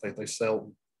vampires, right? They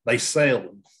sell,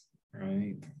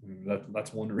 right?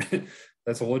 That's one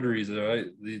that's one reason, right?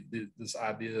 This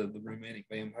idea of the romantic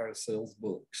vampire sells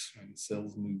books and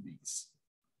sells movies.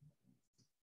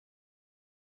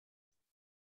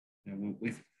 And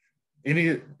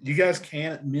you guys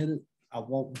can't admit it. I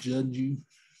won't judge you,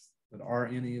 but are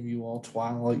any of you all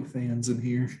Twilight fans in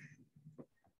here?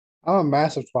 I'm a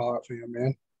massive Twilight fan,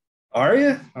 man. Are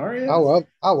you? I love it.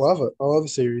 I love the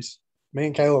series. Me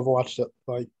and Caleb watched it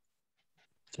like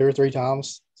 2 or 3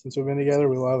 times since we've been together.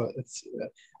 We love it.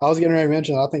 I was getting ready to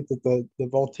mention, I think that the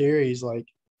Volturi's like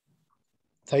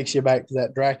takes you back to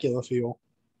that Dracula feel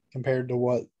compared to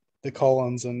what the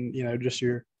Cullens and, just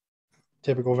your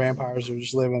typical vampires are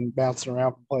just living, bouncing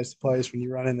around from place to place. When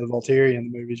you run into the Volturi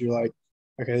in the movies, you're like,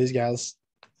 okay, these guys,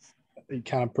 they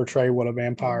kind of portray what a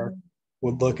vampire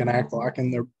would look and act like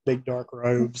in their big dark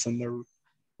robes and their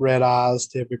red eyes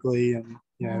typically, and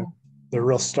they're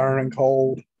real stern and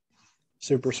cold,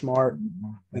 super smart.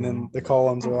 And then the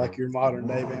Cullens are like your modern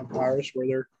day vampires, where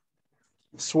they're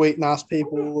sweet, nice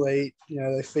people. They eat,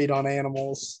 they feed on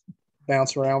animals,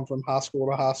 bounce around from high school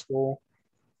to high school.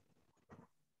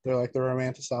 They're like the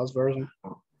romanticized version.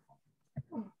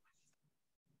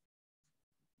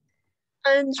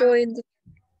 I enjoyed.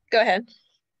 Go ahead.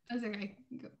 That's okay.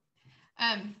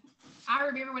 I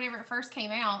remember whenever it first came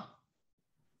out,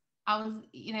 I was,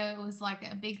 it was like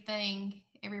a big thing.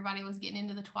 Everybody was getting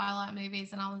into the Twilight movies,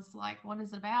 and I was like, what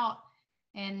is it about?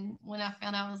 And when I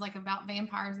found out it was like about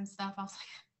vampires and stuff, I was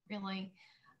like, really?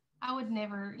 I would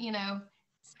never, So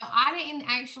I didn't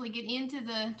actually get into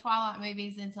the Twilight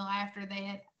movies until after they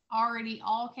had already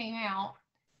all came out.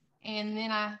 And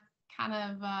then I kind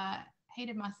of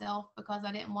hated myself because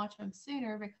I didn't watch them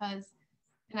sooner and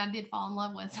I did fall in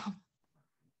love with them.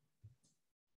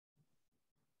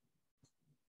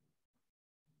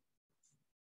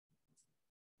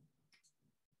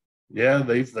 Yeah,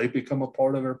 they've become a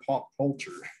part of our pop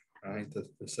culture, right? To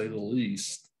say the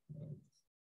least.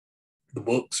 The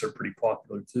books are pretty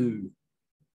popular too.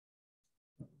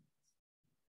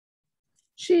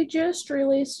 She just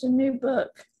released a new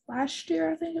book last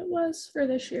year, I think it was, or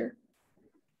this year.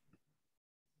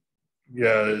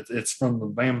 Yeah, it's from the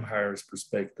vampire's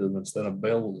perspective instead of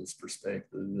Bella's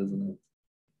perspective, isn't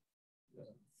it?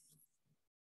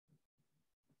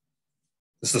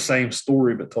 It's the same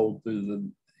story, but told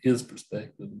through his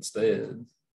perspective instead.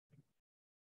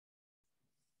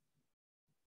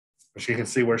 But you can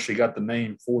see where she got the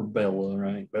name for Bella,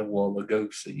 right? Bella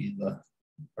Lugosi, the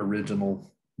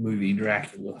original movie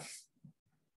Dracula.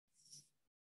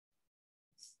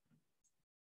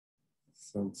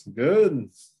 So it's good.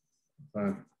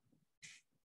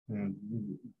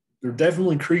 They're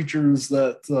definitely creatures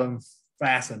that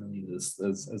fascinate us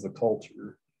as a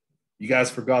culture. You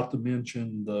guys forgot to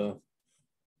mention the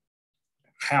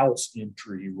house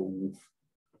entry rule.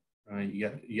 Right?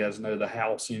 You guys know the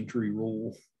house entry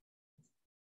rule?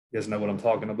 You guys know what I'm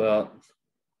talking about?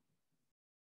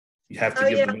 You have to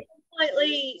give them. I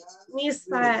completely missed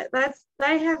that.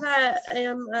 They have that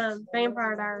in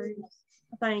Vampire Diaries,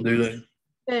 I think. Do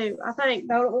they? I think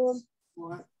the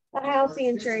house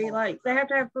entry, like they have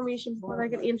to have permission before they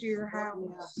can enter your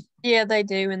house. Yeah, they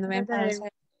do in the vampires.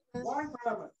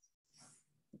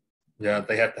 Yeah,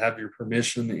 they have to have your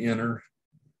permission to enter.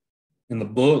 In the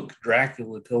book,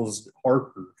 Dracula tells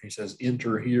Harker, he says,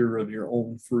 enter here of your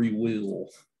own free will,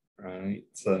 right?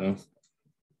 So,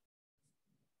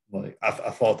 like, I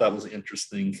thought that was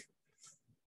interesting.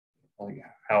 Like,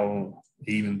 how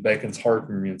he even beckons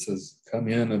Harker and says, come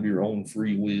in of your own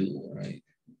free will, right?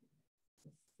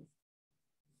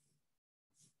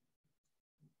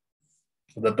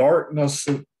 So the darkness,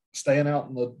 staying out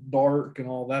in the dark and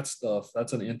all that stuff,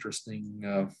 that's an interesting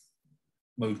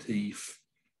motif.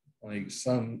 Like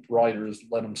some writers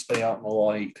let them stay out in the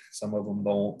light, some of them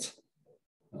don't.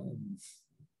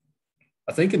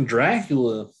 I think in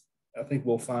Dracula, I think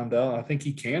we'll find out, I think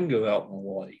he can go out in the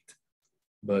light,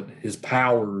 but his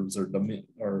powers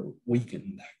are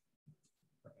weakened.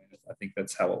 I think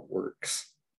that's how it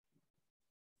works.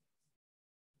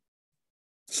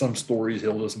 Some stories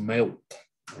he'll just melt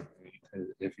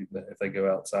if they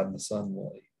go outside in the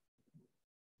sunlight.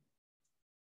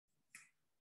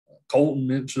 Colton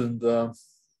mentioned the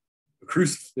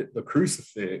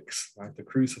crucifix, right? The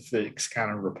crucifix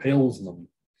kind of repels them.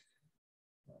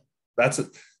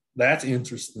 That's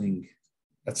interesting.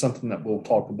 That's something that we'll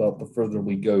talk about the further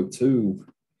we go too,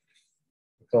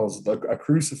 because a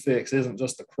crucifix isn't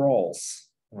just a cross,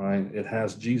 right? It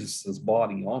has Jesus's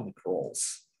body on the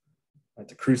cross. Right?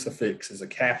 The crucifix is a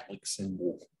Catholic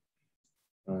symbol.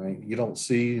 Right? You don't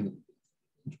see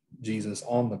Jesus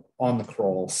on the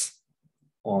cross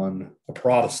on a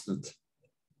Protestant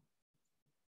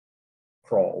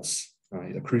cross.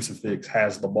 Right? The crucifix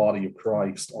has the body of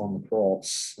Christ on the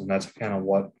cross, and that's kind of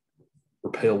what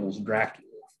repels Dracula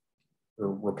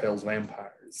or repels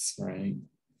vampires, right?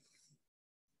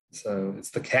 So it's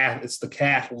the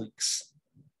Catholics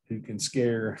who can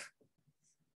scare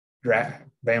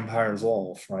vampires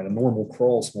off, right? A normal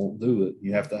cross won't do it.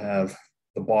 You have to have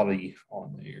the body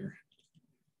on there.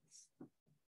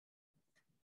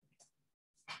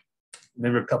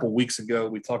 Remember a couple of weeks ago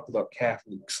we talked about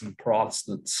Catholics and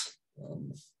Protestants.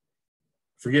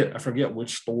 I forget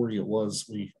which story it was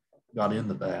we got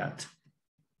into that.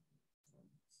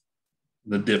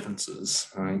 The differences,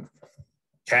 right?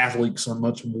 Catholics are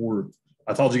much more,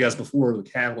 I told you guys before, the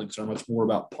Catholics are much more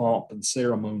about pomp and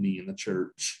ceremony in the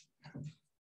church,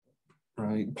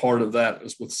 right? Part of that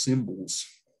is with symbols.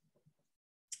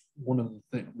 That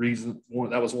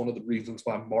was one of the reasons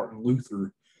why Martin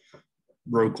Luther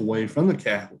broke away from the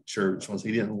Catholic Church, was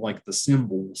he didn't like the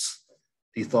symbols.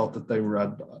 He thought that they were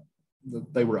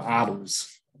they were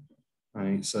idols.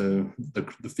 Right, so the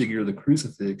figure of the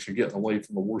crucifix, you're getting away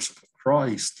from the worship of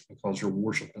Christ because you're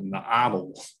worshiping the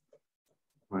idol,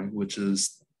 right, which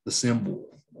is the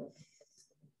symbol.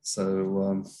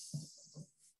 So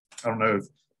I don't know if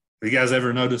you guys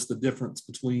ever noticed the difference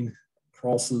between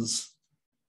crosses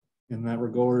in that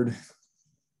regard.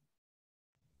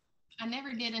 I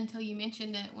never did until you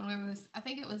mentioned it when we was. I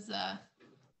think it was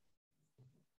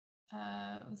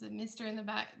it Mister in the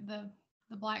back, the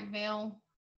black veil.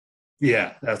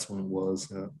 Yeah, that's when it was.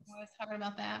 Yeah. I was talking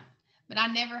about that, but I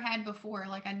never had before.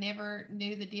 Like I never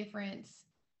knew the difference.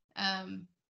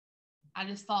 I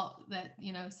just thought that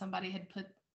somebody had put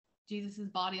Jesus's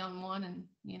body on one, and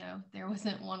there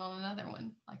wasn't one on another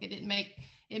one. Like it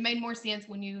made more sense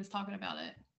when you was talking about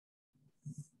it.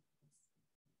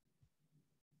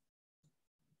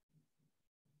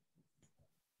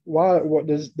 Why? What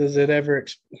does it ever?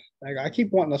 Like, I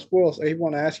keep wanting to spoil. I keep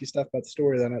wanting to ask you stuff about the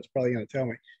story that I know it's probably going to tell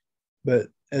me. But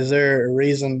is there a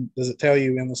reason? Does it tell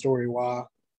you in the story why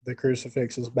the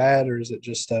crucifix is bad, or is it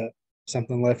just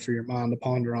something left for your mind to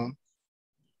ponder on?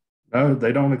 No,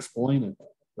 they don't explain it.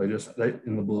 They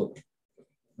in the book,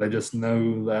 they just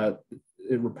know that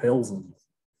it repels them.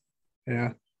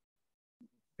 Yeah.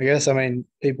 I guess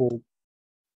people.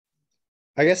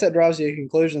 I guess that drives you to the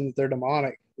conclusion that they're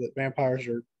demonic. That vampires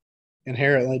are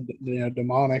inherently,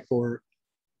 demonic or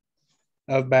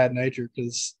of bad nature,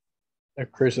 because a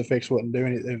crucifix wouldn't do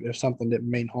anything. If something didn't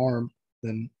mean harm,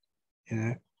 then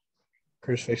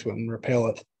crucifix wouldn't repel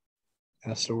it.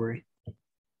 In a story,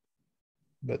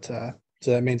 but so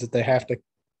that means that they have to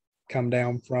come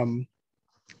down from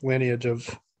lineage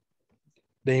of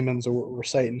demons or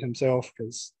Satan himself,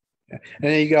 because. And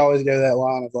then you can always go that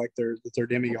line of like they're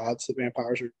demigods. The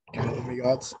vampires are kind of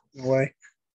demigods in a way.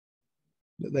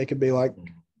 That they could be like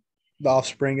the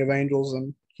offspring of angels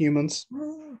and humans.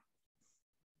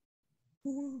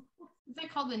 Is that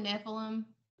called the Nephilim?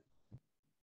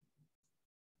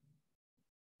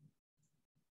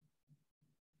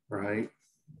 Right.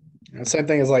 And same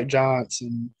thing as like giants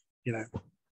and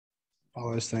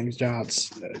all those things.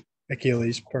 Giants,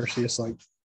 Achilles, Perseus, like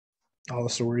all the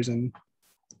stories in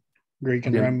Greek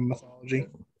and Roman mythology.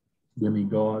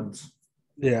 Demigods.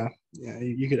 Yeah.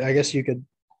 You could. I guess you could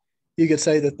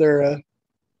say that they're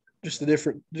just a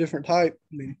different type.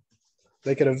 I mean,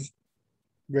 they could have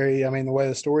the way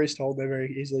the story's told, they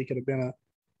very easily could have been a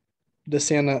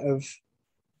descendant of.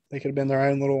 They could have been their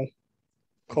own little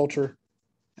culture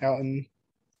out in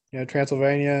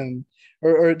Transylvania, and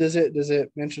or does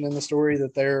it mention in the story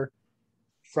that they're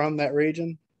from that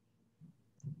region?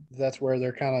 That's where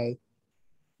they're kind of.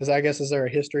 Is there a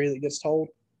history that gets told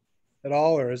at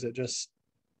all, or is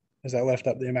that left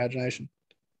up to the imagination?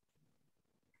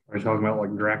 Are you talking about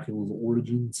like Dracula's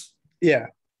origins? Yeah.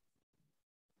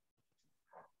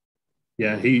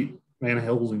 Yeah, Van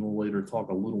Helsing will later talk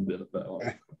a little bit about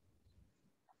it.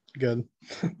 Good.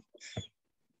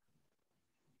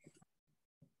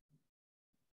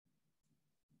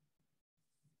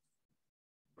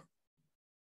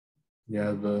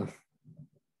 Yeah,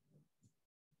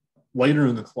 later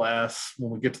in the class,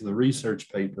 when we get to the research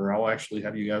paper, I'll actually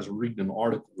have you guys read an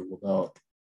article about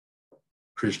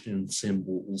Christian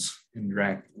symbols in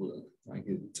Dracula. Like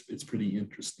it's pretty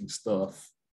interesting stuff.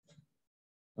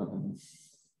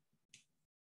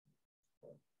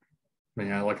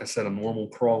 Like I said, a normal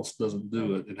cross doesn't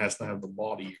do it. It has to have the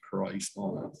body of Christ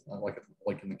on it,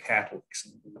 like in the Catholic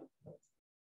symbol.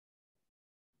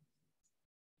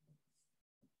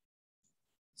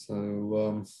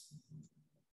 So,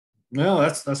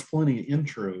 that's plenty of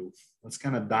intro. Let's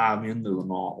kind of dive into the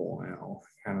novel now,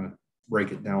 kind of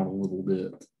break it down a little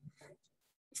bit.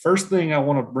 The first thing I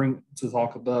want to bring to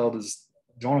talk about is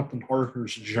Jonathan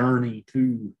Harker's journey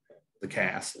to the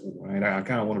castle. Right, I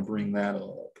kind of want to bring that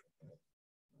up.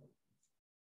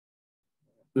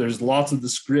 There's lots of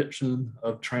description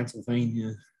of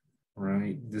Transylvania,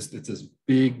 right? It's this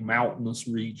big mountainous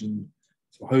region,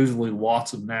 supposedly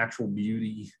lots of natural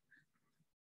beauty.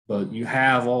 But you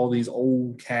have all these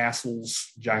old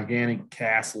castles, gigantic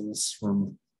castles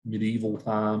from medieval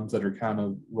times that are kind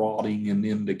of rotting and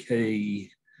in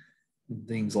decay and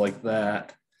things like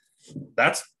that.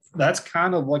 That's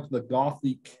kind of like the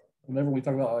Gothic, whenever we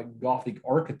talk about like Gothic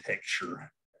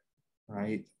architecture,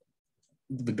 right?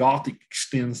 The Gothic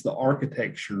extends the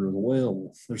architecture as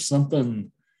well. There's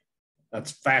something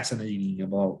that's fascinating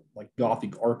about like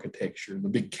Gothic architecture, the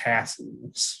big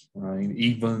castles, right?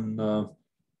 Even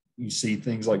you see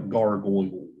things like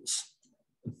gargoyles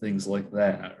and things like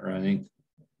that, right?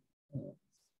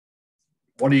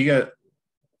 What do you got?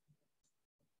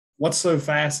 What's so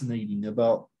fascinating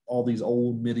about all these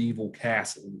old medieval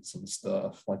castles and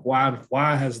stuff. Like,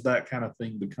 why has that kind of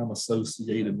thing become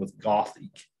associated with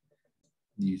Gothic?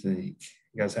 Do you think?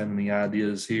 You guys have any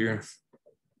ideas here?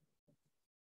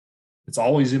 It's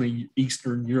always in an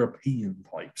Eastern European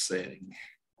type setting.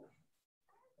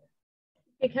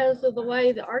 Because of the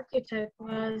way the architect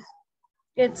was.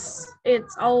 It's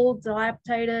old,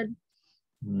 dilapidated.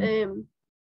 In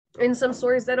some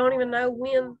stories, they don't even know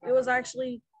when it was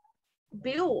actually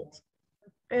built.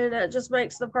 And that just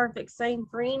makes the perfect scene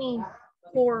for any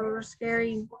horror,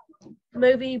 scary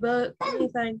movie, book,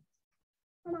 anything.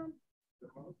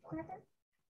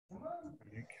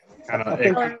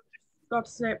 Got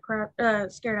scared out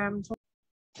of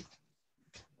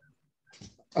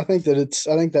I think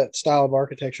that style of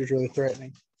architecture is really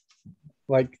threatening.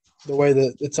 Like the way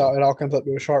that it all comes up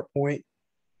to a sharp point,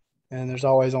 and there's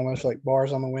always almost like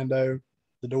bars on the window.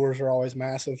 The doors are always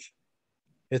massive.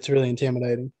 It's really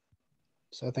intimidating.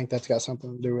 So I think that's got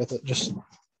something to do with it. Just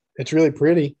it's really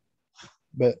pretty,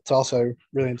 but it's also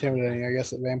really intimidating. I guess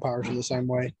that vampires are the same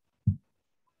way.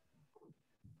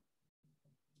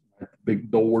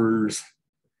 Big doors.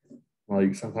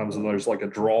 Like sometimes there's like a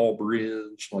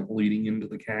drawbridge, like leading into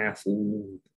the castle,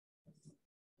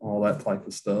 all that type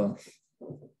of stuff.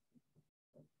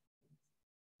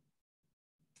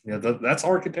 Yeah, that's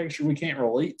architecture we can't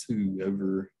relate to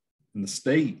over in the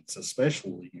States,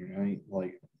 especially, right?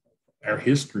 Like our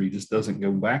history just doesn't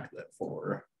go back that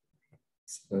far.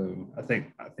 So I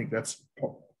think that's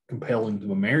compelling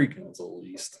to Americans, at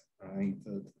least, right?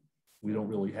 That we don't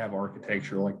really have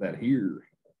architecture like that here.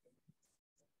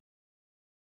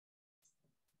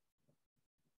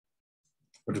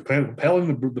 But compelling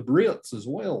the Brits as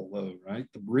well, though, right?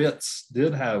 The Brits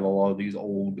did have a lot of these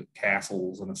old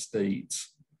castles and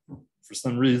estates. For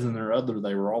some reason or other,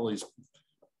 they always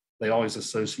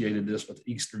associated this with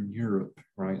Eastern Europe,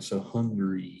 right? So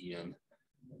Hungary and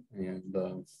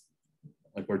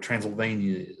like where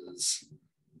Transylvania is,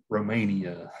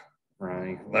 Romania,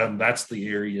 right? That's the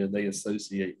area they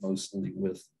associate mostly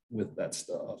with that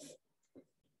stuff.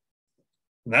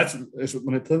 And that's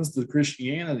when it comes to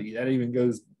Christianity, that even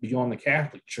goes beyond the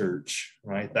Catholic Church,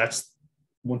 right? That's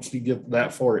once you get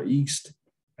that far east,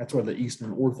 that's where the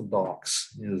Eastern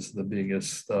Orthodox is the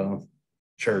biggest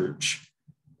church,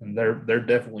 and they're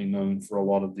definitely known for a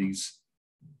lot of these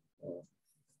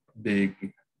big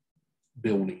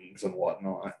buildings and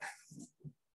whatnot.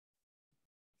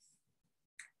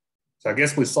 So I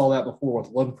guess we saw that before with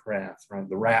Lovecraft, right?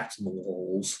 The rats in the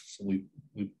walls. So we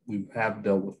have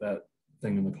dealt with that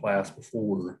thing in the class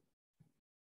before,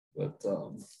 but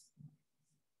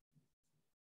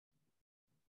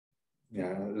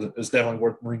yeah, it's definitely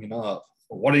worth bringing up.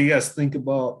 But what do you guys think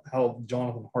about how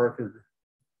Jonathan Harker,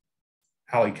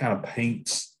 how he kind of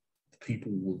paints the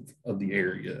people of the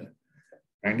area?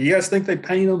 And do you guys think they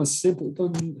paint them as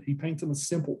simpletons? He paints them as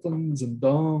simpletons and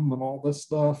dumb and all this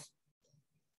stuff?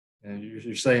 And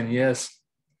you're saying yes,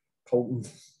 Colton?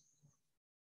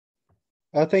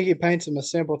 I think he paints them as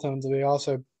simpletons, but he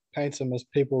also paints them as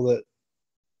people that,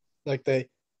 like, they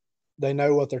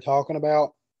know what they're talking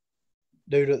about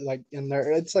due to, like, in there.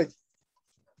 It's like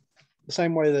the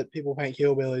same way that people paint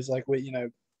hillbillies. Like,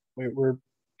 we're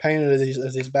painted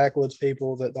as these backwoods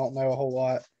people that don't know a whole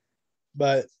lot.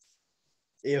 But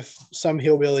if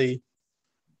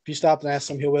you stopped and asked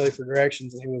some hillbilly for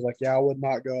directions and he was like, yeah, I would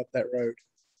not go up that road.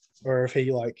 Or if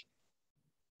he like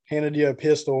handed you a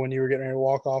pistol when you were getting ready to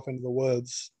walk off into the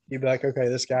woods, you'd be like, okay,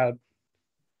 this guy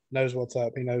knows what's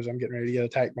up. He knows I'm getting ready to get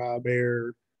attacked by a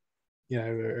bear,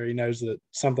 or he knows that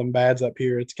something bad's up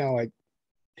here. It's kind of like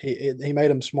he made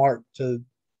them as smart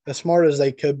as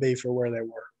they could be for where they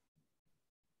were,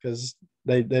 because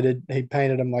he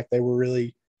painted them like they were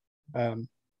really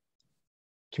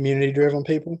community driven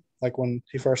people. Like when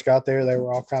he first got there, they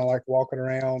were all kind of like walking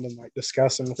around and like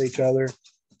discussing with each other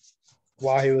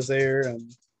why he was there,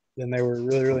 and then they were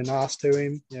really, really nice to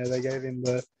him. They gave him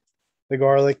the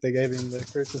garlic, they gave him the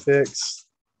crucifix.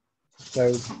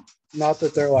 So not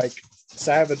that they're like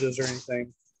savages or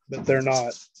anything, but they're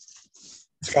not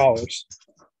scholars.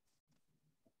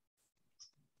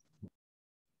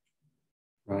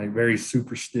 Right, very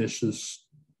superstitious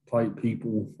type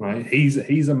people, right? He's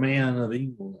a man of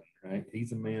England, right?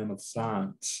 He's a man of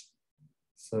science.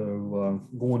 So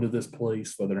going to this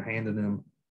place where they're handing him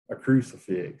a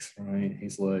crucifix, right?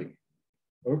 He's like,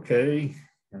 okay,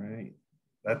 right,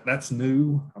 that's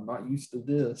new. I'm not used to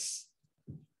this.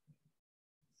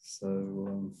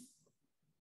 So,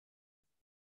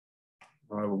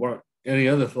 all right. What any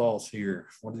other thoughts here?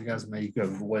 What do you guys make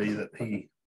of the way that he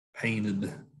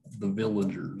painted the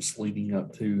villagers leading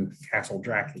up to Castle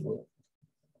Dracula?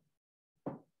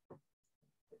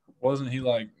 Wasn't he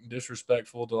like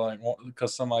disrespectful to like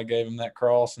because somebody gave him that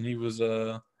cross and he was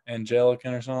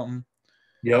Angelican or something?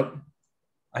 Yep.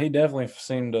 He definitely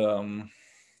seemed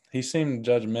he seemed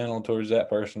judgmental towards that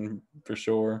person for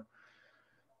sure.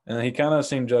 And he kind of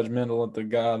seemed judgmental at the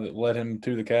guy that led him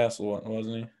to the castle,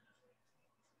 wasn't he?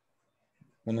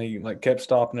 When he like kept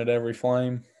stopping at every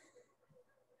flame.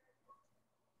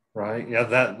 Right. Yeah,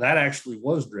 that actually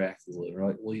was Dracula,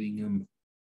 right? Leading him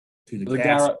to the The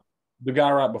castle. the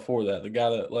guy right before that, the guy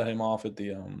that let him off at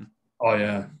the Oh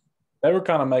yeah. They were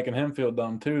kind of making him feel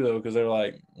dumb too, though, because they're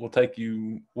like,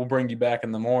 we'll bring you back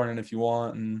in the morning if you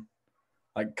want," and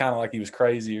like kind of like he was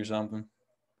crazy or something.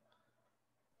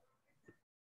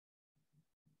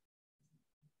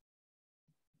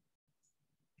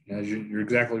 Yeah, you're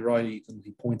exactly right, Ethan.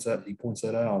 He points that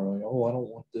out. Like, oh, I don't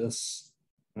want this.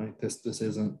 Right? This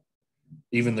isn't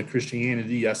even the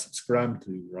Christianity I subscribe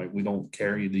to. Right? We don't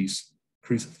carry these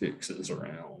crucifixes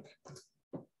around.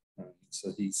 Right?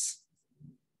 So he's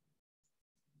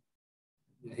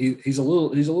a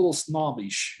little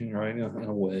snobbish, right? In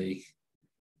a way.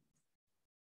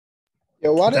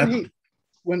 Yeah, why didn't he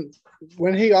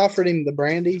when he offered him the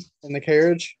brandy in the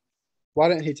carriage? Why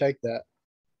didn't he take that?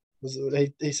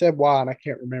 He said why, and I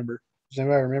can't remember. Does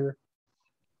anybody remember?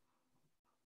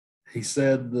 He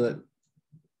said that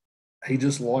he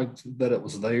just liked that it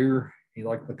was there. He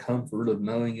liked the comfort of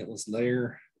knowing it was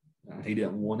there. He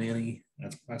didn't want any.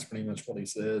 That's pretty much what he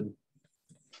said.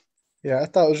 Yeah, I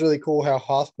thought it was really cool how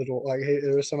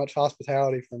there was so much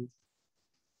hospitality from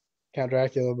Count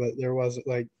Dracula, but there wasn't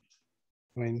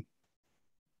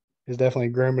he's definitely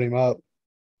grooming him up.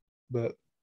 But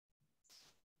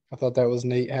I thought that was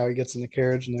neat how he gets in the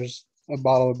carriage and there's a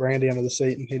bottle of brandy under the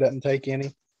seat and he doesn't take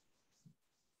any.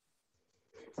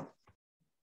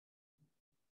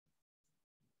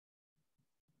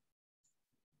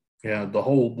 Yeah, the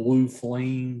whole blue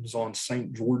flames on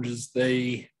St. George's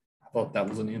Day. I thought that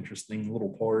was an interesting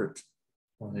little part.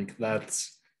 Like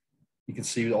you can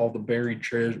see all the buried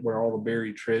treasure, where all the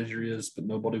buried treasure is, but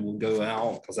nobody will go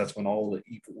out because that's when all the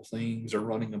evil things are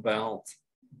running about.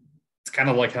 It's kind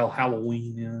of like how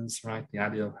Halloween is, right? The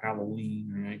idea of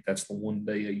Halloween, right? That's the one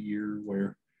day a year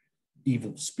where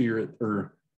evil spirit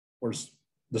or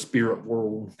the spirit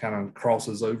world kind of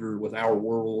crosses over with our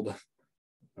world.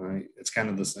 Right? It's kind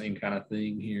of the same kind of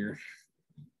thing here.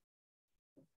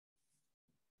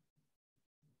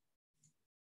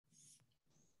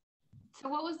 So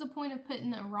what was the point of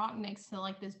putting a rock next to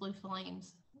like those blue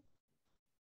flames?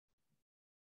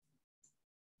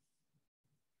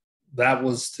 That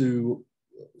was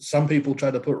some people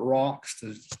try to put rocks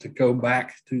to go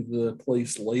back to the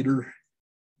place later,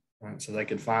 right? So they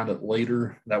could find it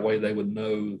later. That way they would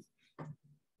know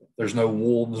there's no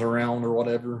wolves around or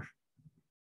whatever.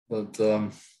 But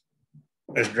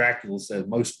as Dracula said,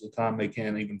 most of the time they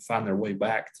can't even find their way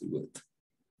back to it.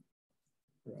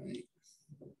 Right?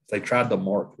 They tried to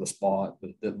mark the spot, but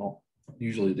it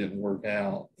usually didn't work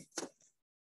out.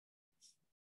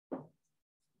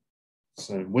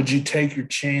 So would you take your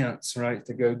chance, right,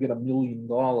 to go get $1 million,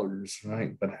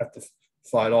 right, but have to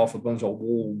fight off a bunch of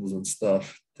wolves and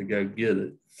stuff to go get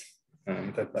it?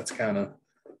 That was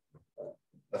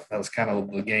kind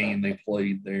of the game they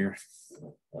played there.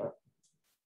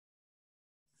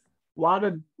 Why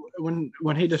did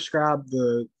when he described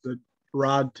the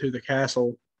ride to the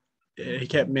castle, he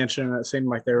kept mentioning it seemed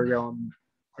like they were going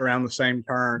around the same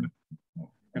turn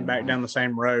and back down the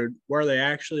same road. Were they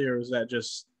actually, or was that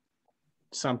just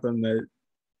something that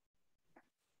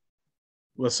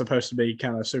was supposed to be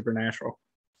kind of supernatural?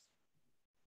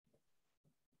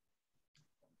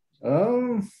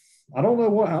 I don't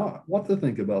know what to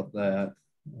think about that.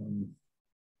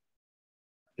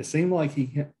 It seemed like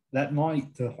that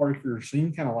night to Harker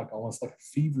seemed kind of like almost like a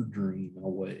fever dream in a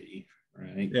way,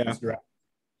 right? Yeah.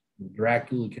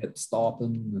 Dracula kept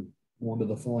stopping and going to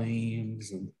the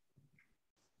flames, and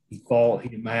he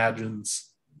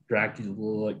imagines Dracula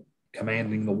like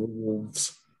commanding the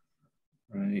wolves,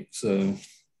 right? So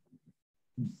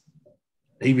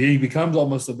he becomes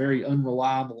almost a very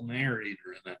unreliable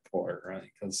narrator in that part, right?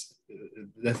 Because it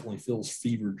definitely feels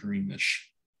fever dreamish.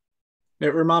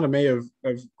 It reminded me of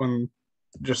when,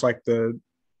 just like the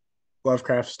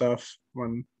Lovecraft stuff,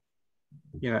 when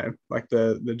like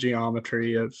the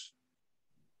geometry of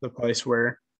the place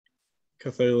where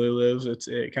Cthulhu lives.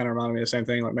 It kind of reminded me of the same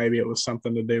thing. Like maybe it was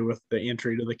something to do with the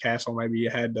entry to the castle. Maybe you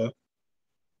had to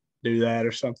do that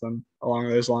or something along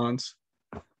those lines.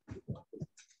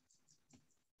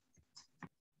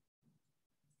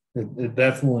 It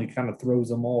definitely kind of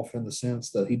throws him off in the sense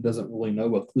that he doesn't really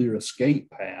know a clear escape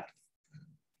path,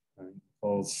 right?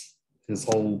 Because his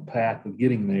whole path of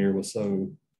getting there was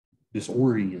so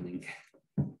disorienting.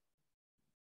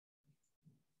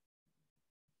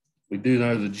 We do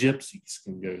know the gypsies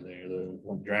can go there.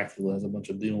 When Dracula has a bunch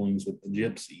of dealings with the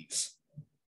gypsies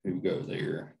who go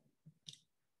there.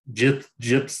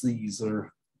 Gypsies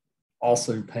are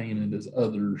also painted as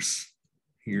others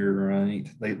here, right?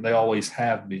 They always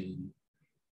have been.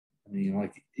 I mean,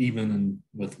 like even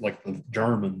with like the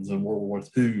Germans in World War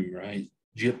II, right?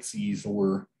 Gypsies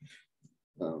were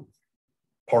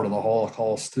part of the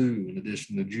Holocaust too, in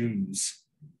addition to Jews.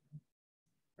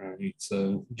 Right?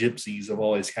 So gypsies have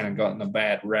always kind of gotten a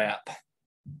bad rap,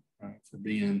 right, for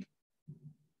being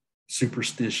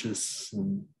superstitious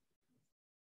and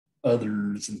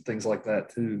others and things like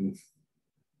that too.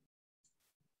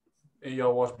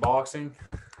 Y'all watch boxing?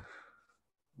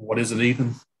 What is it,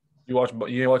 Ethan?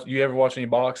 You ever watch any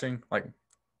boxing? Like,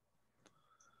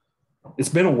 it's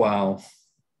been a while.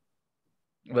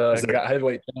 The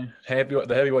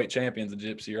heavyweight champion's a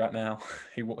gypsy right now.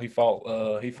 He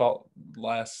fought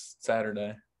last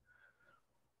Saturday.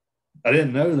 I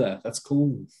didn't know that. That's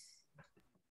cool.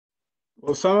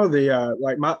 Well, some of the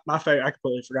like my favorite, I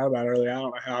completely forgot about it earlier. I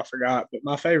don't know how I forgot, but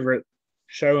my favorite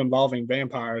show involving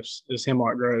vampires is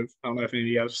Hemlock Grove. I don't know if any of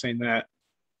you guys have seen that,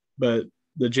 but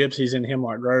the gypsies in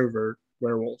Hemlock Grove are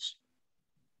werewolves.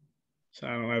 So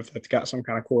I don't know if that's got some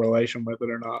kind of correlation with it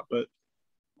or not, but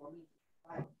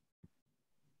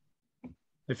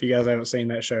if you guys haven't seen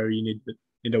that show, you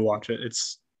need to watch it.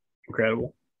 It's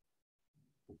incredible.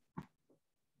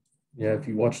 Yeah, if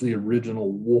you watch the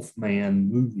original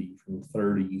Wolfman movie from the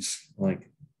 30s,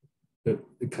 like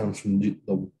it comes from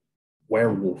the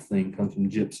werewolf thing comes from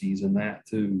gypsies in that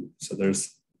too. So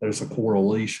there's a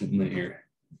correlation there.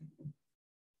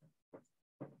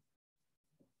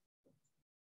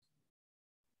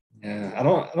 Yeah, I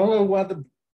don't know why the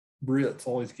Brits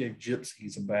always gave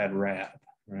gypsies a bad rap,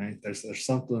 right? There's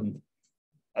something.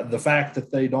 The fact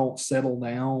that they don't settle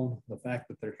down, the fact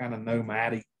that they're kind of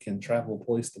nomadic and travel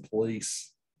place to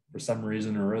place for some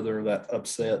reason or other, that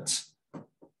upsets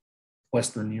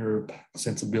Western Europe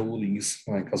sensibilities.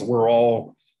 Like, because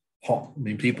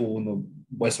people in the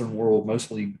Western world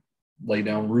mostly lay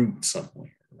down roots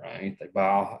somewhere, right? They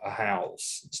buy a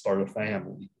house and start a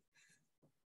family.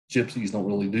 Gypsies don't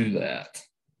really do that.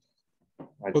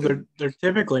 Well, they're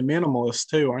typically minimalists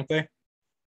too, aren't they?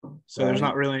 So there's Right.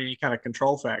 not really any kind of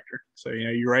control factor. So,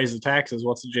 you raise the taxes,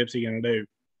 what's the gypsy going to do?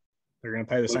 They're going to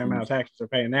pay the same amount of taxes they're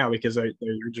paying now because they're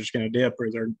just going to dip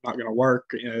or they're not going to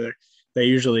work. They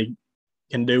usually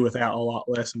can do without a lot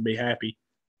less and be happy.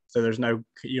 So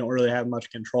you don't really have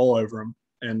much control over them.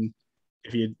 And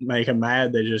if you make them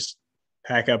mad, they just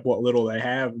pack up what little they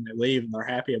have and they leave and they're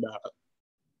happy about it.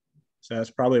 So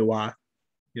that's probably why,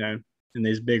 in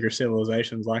these bigger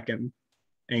civilizations like in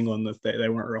England, that they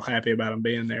weren't real happy about them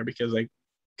being there because they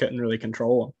couldn't really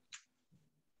control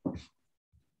them.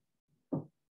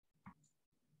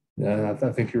 Yeah,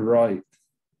 I think you're right.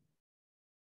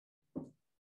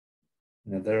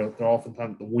 They're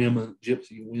oftentimes the women,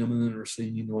 gypsy women, are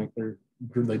seen like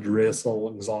they dress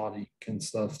all exotic and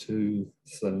stuff too.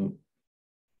 So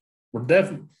we're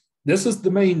definitely, this is the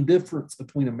main difference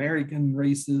between American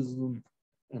racism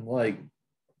and like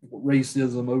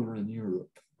racism over in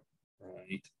Europe,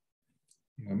 right?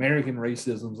 American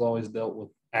racism has always dealt with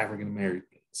African Americans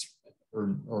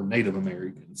or Native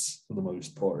Americans for the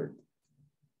most part.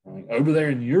 Right? Over there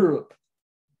in Europe,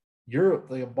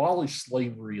 they abolished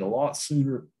slavery a lot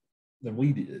sooner than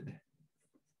we did.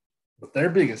 But their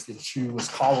biggest issue was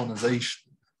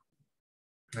colonization.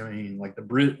 I mean, like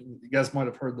you guys might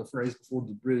have heard the phrase before,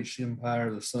 the British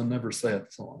Empire, the sun never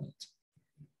sets on it.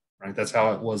 Right? That's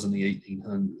how it was in the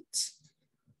 1800s.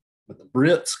 But the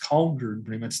Brits conquered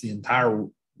pretty much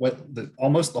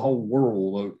almost the whole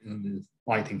world in the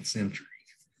 19th century.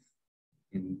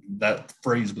 And that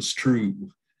phrase was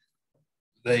true.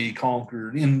 They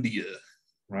conquered India,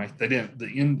 right? They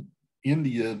didn't.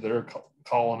 India, their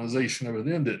colonization over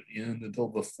them didn't end until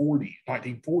the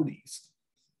 1940s.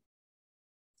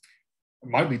 It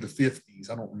might be the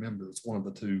 50s. I don't remember. It's one of the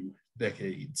two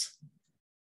decades.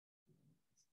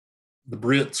 The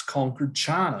Brits conquered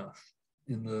China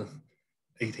in the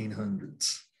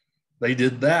 1800s. They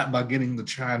did that by getting the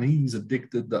Chinese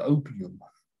addicted to opium.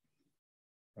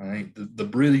 Right? The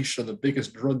British are the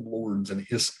biggest drug lords in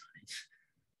history.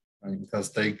 Right?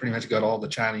 Because they pretty much got all the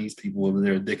Chinese people over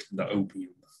there addicted to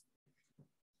opium.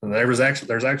 And there's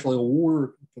actually a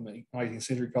war from the 19th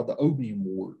century called the Opium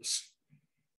Wars.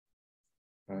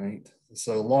 Right?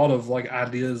 So a lot of like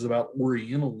ideas about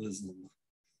Orientalism,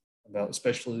 about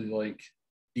especially like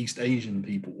East Asian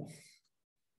people,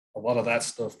 a lot of that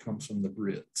stuff comes from the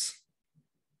Brits,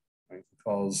 right?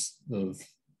 Because of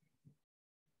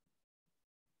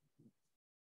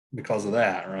because of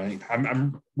that, right?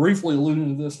 I'm briefly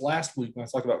alluding to this last week when I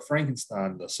talked about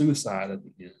Frankenstein, the suicide at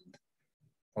the end,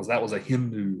 because that was a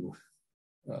Hindu,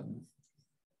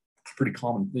 pretty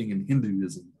common thing in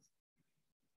Hinduism.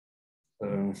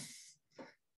 So,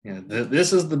 yeah,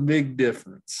 this is the big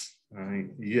difference. Right?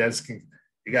 You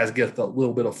guys get a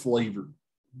little bit of flavor,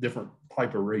 different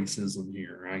type of racism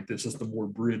here, right? This is the more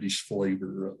British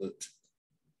flavor of it.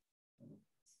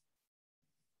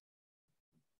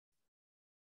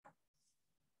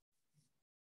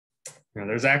 Now,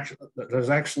 there's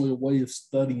actually a way of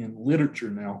studying literature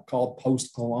now called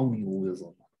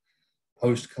post-colonialism.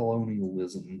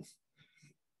 Post-colonialism.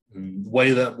 And the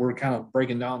way that we're kind of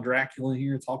breaking down Dracula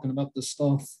here, talking about this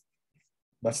stuff,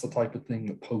 that's the type of thing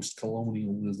that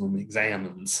post-colonialism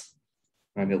examines.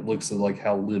 And it looks at like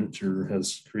how literature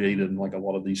has created like a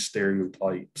lot of these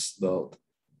stereotypes about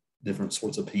different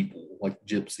sorts of people, like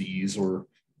gypsies or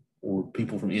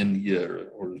people from India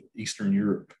or Eastern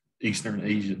Europe, Eastern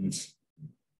Asians.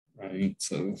 Right.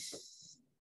 So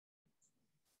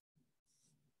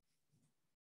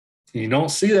you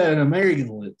don't see that in American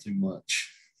lit too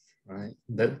much. Right.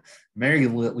 That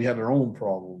American lit, we have our own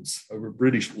problems. Over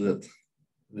British lit,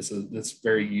 that's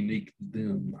very unique to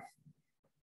them.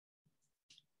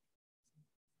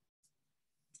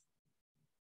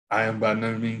 I am by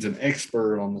no means an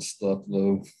expert on this stuff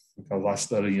though, because I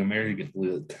study American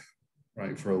lit,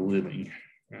 right, for a living.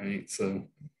 Right. So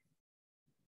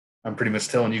I'm pretty much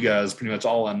telling you guys pretty much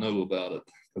all I know about it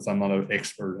because I'm not an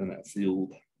expert in that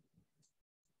field.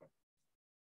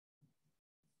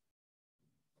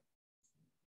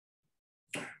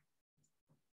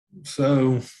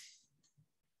 So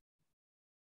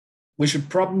we should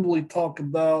probably talk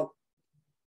about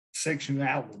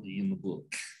sexuality in the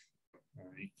book.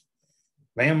 Right?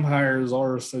 Vampires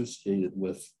are associated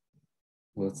with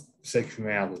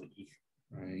sexuality.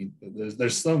 Right?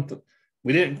 There's something.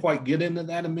 We didn't quite get into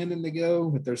that a minute ago,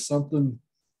 but there's something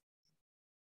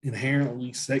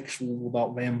inherently sexual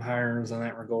about vampires in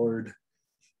that regard,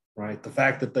 right? The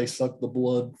fact that they suck the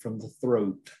blood from the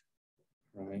throat,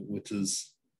 right?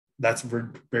 That's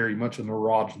very much an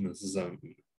erogenous zone,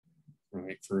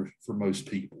 right? For most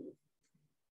people.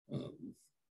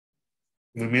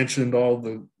 We mentioned all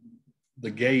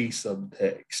the gay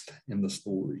subtext in the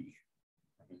story,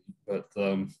 but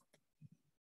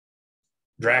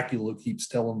Dracula keeps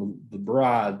telling the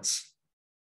brides,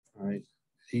 right?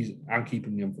 I'm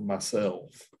keeping him for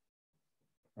myself.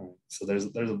 Right? So there's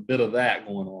a bit of that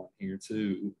going on here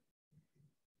too.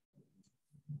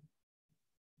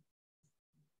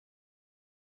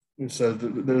 And so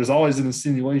there's always an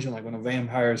insinuation, like when a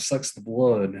vampire sucks the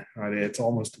blood, right? It's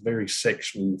almost a very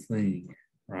sexual thing,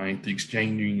 right? The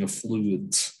exchanging of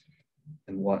fluids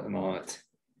and whatnot.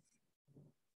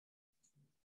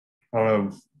 I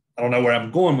don't know where I'm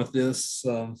going with this.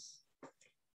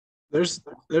 There's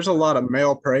a lot of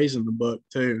male praise in the book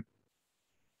too,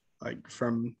 like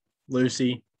from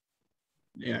Lucy.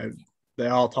 You know, they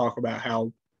all talk about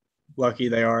how lucky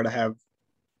they are to have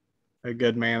a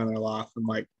good man in their life, and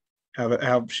like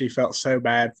how she felt so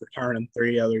bad for turning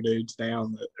two other dudes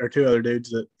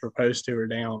that proposed to her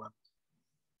down.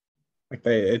 Like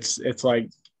it's like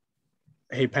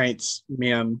he paints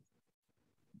men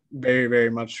very, very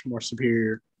much more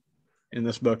superior in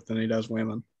this book than he does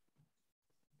women.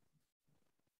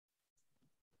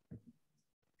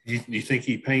 You think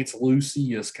he paints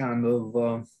Lucy as kind of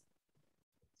like,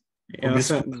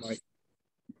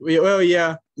 well,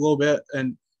 yeah, a little bit,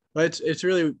 but it's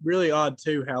really, really odd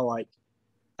too how, like,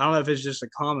 I don't know if it's just a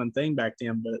common thing back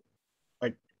then, but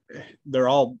like they're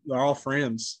all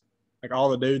friends. Like all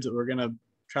the dudes that were gonna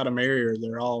try to marry her,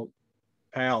 they're all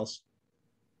pals.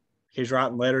 He's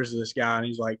writing letters to this guy, and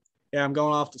he's like, "Yeah, I'm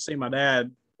going off to see my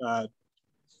dad. Go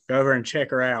over and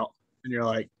check her out." And you're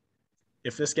like,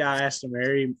 if this guy asked to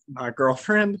marry my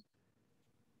girlfriend,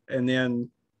 and then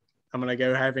I'm gonna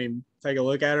go have him take a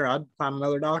look at her, I'd find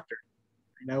another doctor.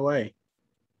 No way.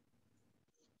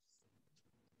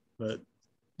 But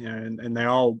you know, and they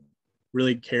all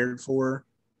really cared for her,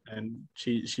 and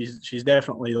she's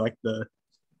definitely like the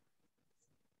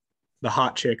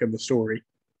hot chick of the story.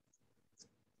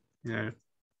 You know.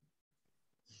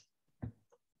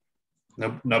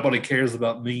 Nobody cares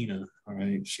about Mina. All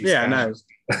right. No.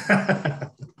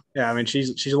 Yeah, I mean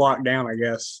she's locked down, I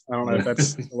guess. I don't know if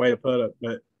that's the way to put it,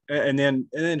 but and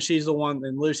then she's the one,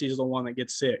 and Lucy's the one that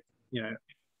gets sick. You know,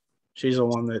 she's the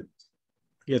one that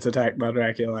gets attacked by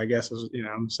Dracula, I guess.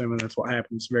 I'm assuming that's what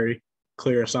happens. Very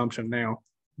clear assumption now,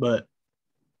 but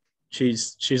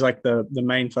she's like the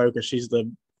main focus. She's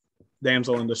the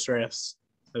damsel in distress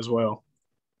as well.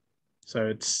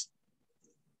 So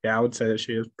I would say that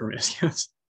she is promiscuous.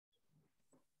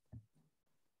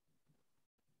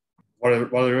 What do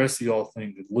the rest of y'all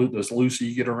think? Does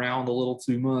Lucy get around a little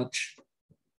too much?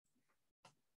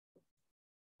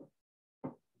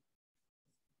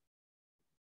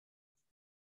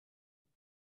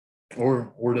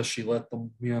 Or does she let them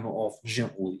in off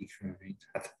gently? Right?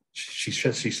 She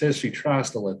says she tries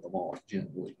to let them off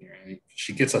gently. Right?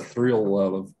 She gets a thrill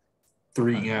out of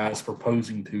 3 guys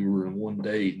proposing to her in one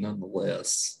day,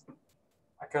 nonetheless.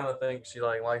 I kind of think she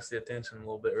likes the attention a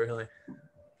little bit, really.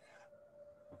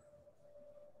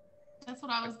 That's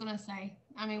what I was gonna say.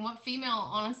 I mean, what female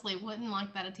honestly wouldn't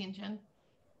like that attention?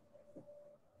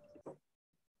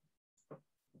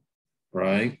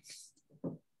 Right?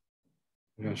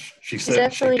 She She's said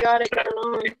definitely got it going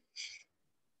on.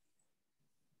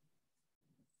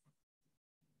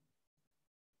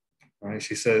 right.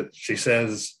 She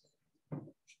says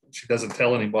she doesn't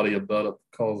tell anybody about it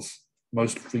because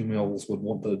most females would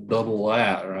want to double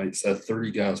that, right? So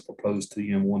 30 guys propose to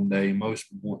you in one day. Most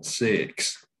would want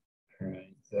 6.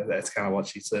 Right. So that's kind of what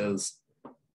she says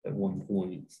at one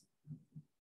point.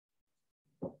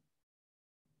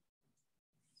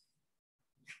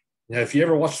 Yeah, if you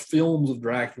ever watch films of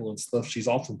Dracula and stuff, she's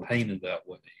often painted that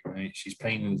way, right? She's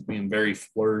painted as being very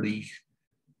flirty.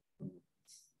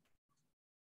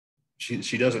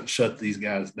 She doesn't shut these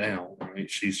guys down, right?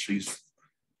 She's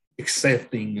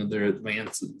accepting of their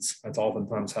advances. That's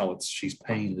oftentimes how she's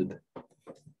painted.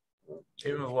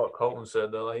 Even with what Colton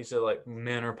said, though, he said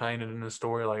men are painted in this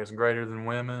story like it's greater than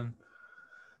women.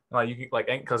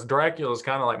 Because Dracula is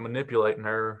kind of manipulating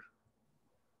her.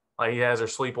 He has her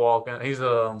sleepwalking. He's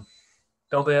don't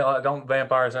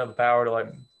vampires have the power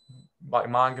to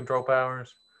mind control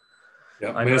powers?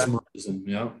 Yeah, mesmerism.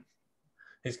 Yeah.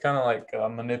 He's kind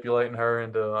of manipulating her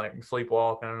into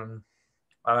sleepwalking, and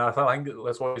I think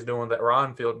that's what he's doing with that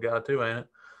Rhinfield guy too, ain't it?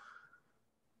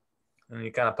 And he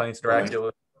kind of paints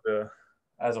Dracula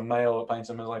as a male. It paints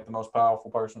him as the most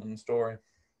powerful person in the story.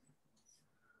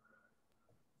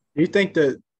 Do you think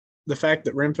that the fact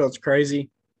that Renfield's crazy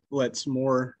lets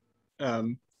more,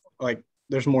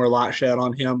 there's more light shed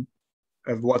on him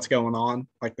of what's going on?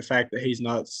 Like the fact that he's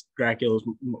nuts, Dracula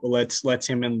lets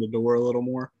him in the door a little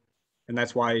more. And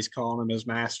that's why he's calling him his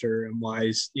master and why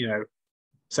he's,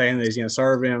 saying that he's going to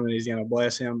serve him and he's going to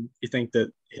bless him. You think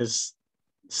that his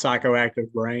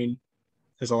psychoactive brain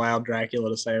has allowed Dracula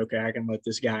to say, okay, I can let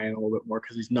this guy in a little bit more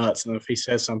because he's nuts. And if he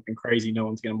says something crazy, no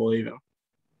one's going to believe him.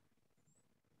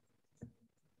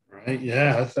 Right.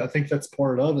 Yeah, I think that's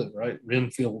part of it, right?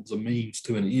 Renfield's a means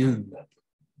to an end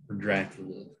for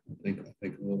Dracula. I think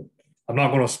I'm not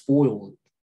going to spoil it,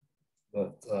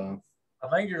 but I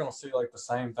think you're going to see the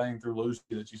same thing through Lucy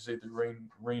that you see through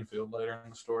Renfield later in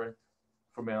the story,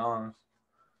 for being honest.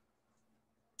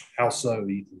 How so,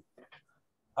 Ethan?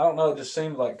 I don't know. It just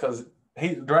seems because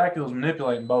Dracula's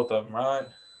manipulating both of them, right?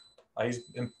 He's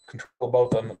in control of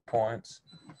both of them at points.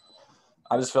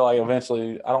 I just feel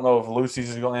eventually, I don't know if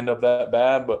Lucy's is going to end up that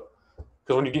bad, but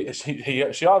because when you get,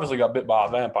 she obviously got bit by a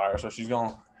vampire, so she's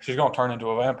going to turn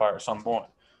into a vampire at some point.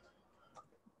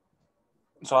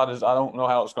 So I don't know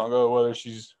how it's going to go,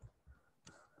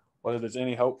 whether there's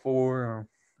any hope for her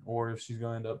or if she's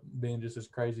going to end up being just as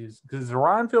crazy as, because is the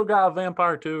Rhinfield guy a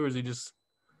vampire too, or is he just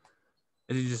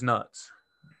nuts?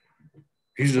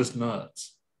 He's just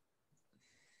nuts.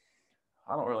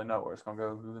 I don't really know where it's going to go,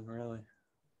 really.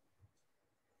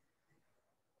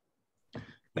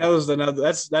 That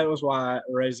was why I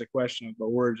raised the question of the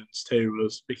origins too,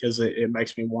 was because it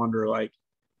makes me wonder, are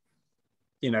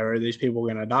these people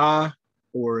going to die,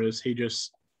 or is he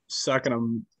just sucking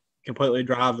them completely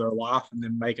dry of their life and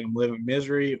then making them live in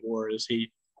misery, or is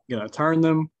he going to turn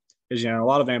them? Because a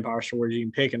lot of vampire stories you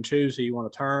can pick and choose who you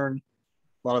want to turn.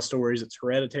 A lot of stories it's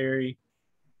hereditary.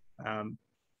 A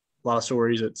lot of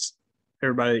stories it's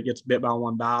everybody that gets bit by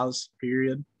one dies.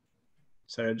 Period.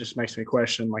 So it just makes me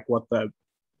question what the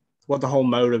whole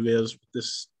motive is with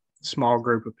this small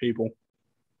group of people,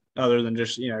 other than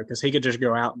just, because he could just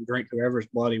go out and drink whoever's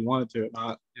blood he wanted to at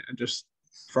night and just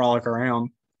frolic around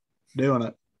doing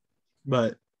it.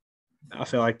 But I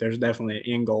feel like there's definitely an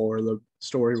end goal, or the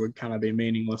story would kind of be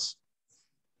meaningless.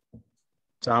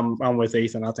 So I'm with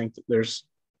Ethan. I think that there's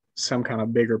some kind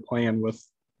of bigger plan with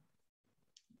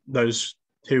those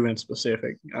two in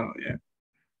specific. Yeah.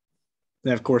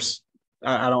 And of course,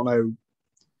 I don't know.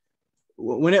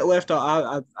 When it left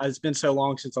off, it's been so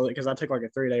long since because I took a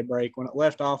 3-day break. When it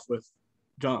left off with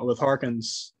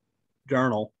Harkin's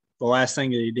journal, the last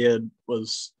thing that he did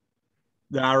was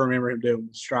that I remember him doing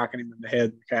was striking him in the head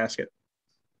in the casket.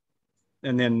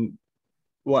 And then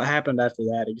what happened after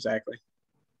that exactly?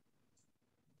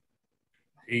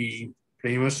 He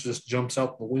pretty much just jumps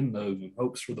out the window and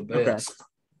hopes for the best.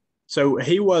 So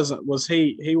he wasn't. Was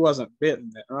he? He wasn't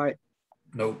bitten, then, right?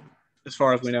 Nope. As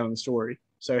far as we know in the story,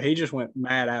 so he just went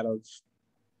mad out of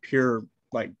pure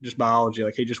like just biology.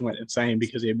 Like he just went insane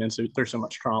because he had been through so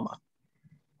much trauma.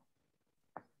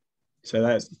 So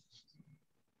that,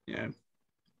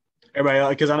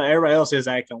 everybody, because I know everybody else is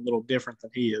acting a little different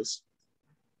than he is.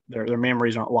 Their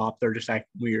memories aren't whopped; they're just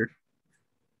acting weird.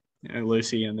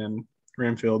 Lucy and then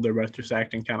Renfield, they're both just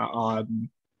acting kind of odd and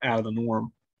out of the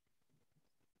norm.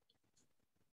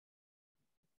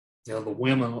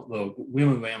 The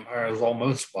women vampires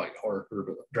almost like Harker,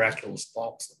 but Dracula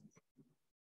stops them,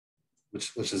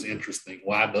 which is interesting.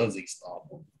 Why does he stop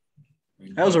them?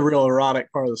 That was a real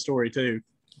erotic part of the story too,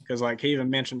 because like he even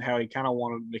mentioned how he kind of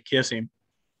wanted to kiss him.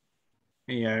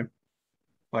 Like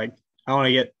I don't want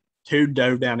to get too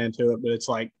dove down into it, but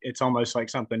it's almost like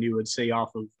something you would see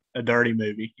off of a dirty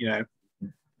movie.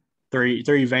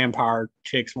 Three vampire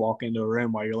chicks walk into a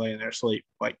room while you're laying there asleep.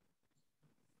 Like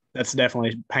that's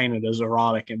definitely painted as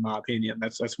erotic in my opinion.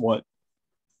 That's what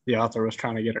the author was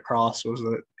trying to get across, was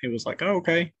that he was like, oh,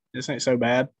 okay, this ain't so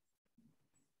bad.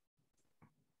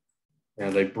 Yeah,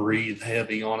 they breathe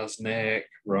heavy on his neck,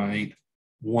 right?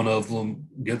 One of them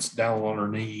gets down on her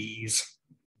knees,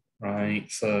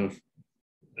 right? So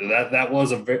that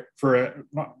was for a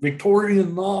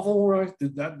Victorian novel, right?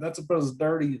 That's about as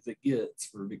dirty as it gets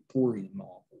for a Victorian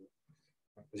novel.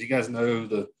 As you guys know,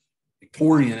 the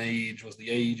Victorian age was the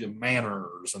age of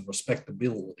manners and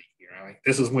respectability. Right?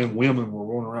 This is when women were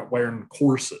going around wearing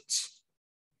corsets,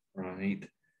 right?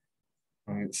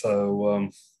 Right. So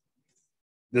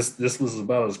this was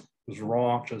about as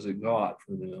raunch as it got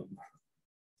for them.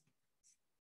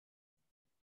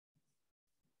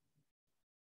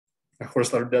 Of course,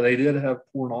 they did have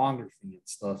pornography and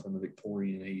stuff in the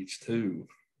Victorian age too,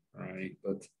 right?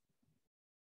 But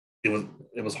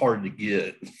it was hard to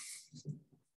get.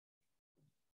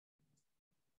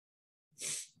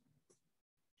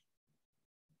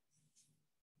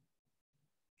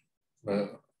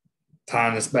 But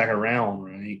tying this back around,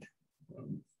 right?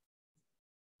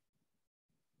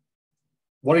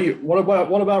 What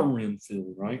about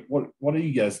Renfield, right? What do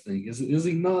you guys think? Is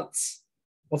he nuts?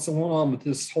 What's the one on with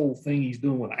this whole thing he's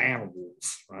doing with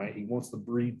animals, right? He wants to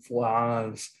breed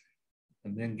flies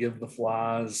and then give the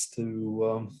flies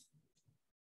to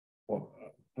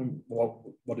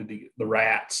what did he? The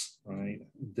rats, right?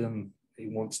 Then he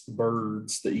wants the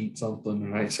birds to eat something,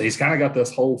 right? So he's kind of got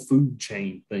this whole food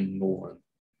chain thing going.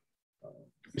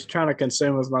 He's trying to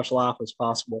consume as much life as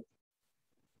possible.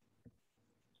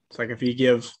 It's like if you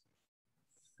give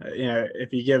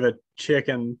a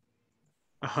chicken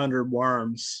 100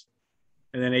 worms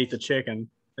and then eat the chicken,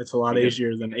 it's a lot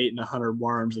easier than eating 100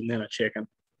 worms and then a chicken.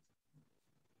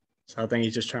 So I think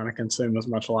he's just trying to consume as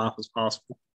much life as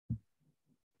possible.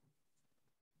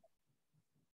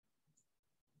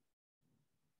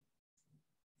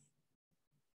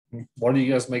 What do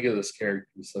you guys make of this character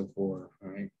so far? All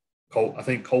right, I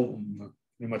think Colton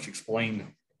pretty much explained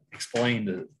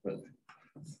it, but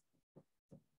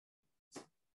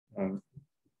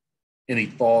any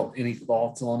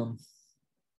thoughts on him?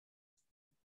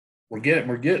 We're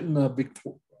getting a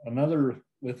another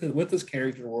with this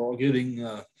character. We're all getting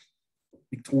a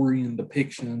Victorian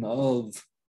depiction of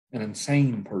an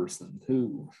insane person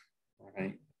too.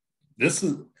 Right. This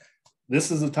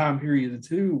is a time period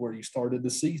too where you started to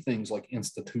see things like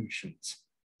institutions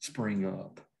spring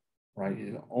up. Right.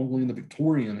 Only in the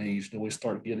Victorian age do we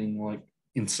start getting like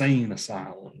insane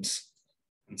asylums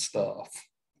and stuff.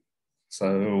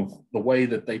 So the way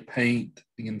that they paint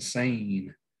the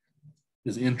insane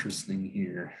is interesting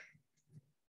here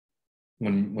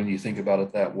when you think about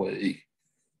it that way.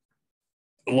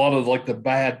 A lot of like the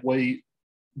bad way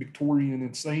Victorian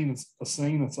insane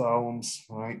asylums,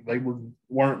 right? They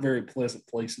weren't very pleasant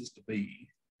places to be.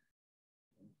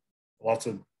 Lots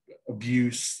of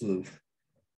abuse of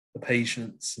the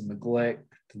patients and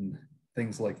neglect and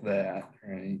things like that,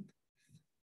 right?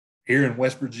 Here in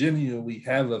West Virginia, we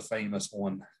have a famous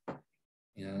one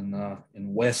in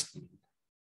Weston,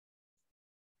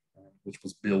 which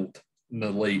was built in the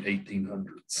late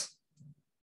 1800s.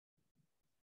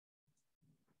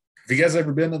 Have you guys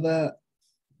ever been to that?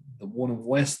 The one in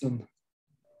Weston?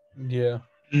 Yeah.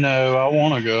 No, I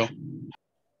want to go.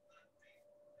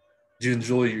 Did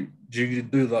you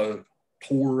do the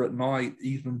tour at night,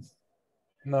 Ethan?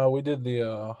 No, we did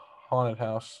the haunted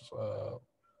house,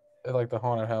 like the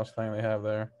haunted house thing they have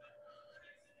there.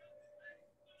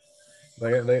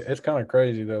 It's kind of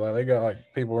crazy though. Like they got like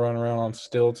people running around on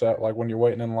stilts out like when you're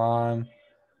waiting in line.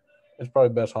 It's probably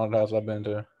the best haunted house I've been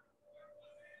to.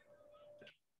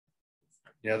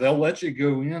 Yeah, they'll let you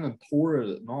go in and tour it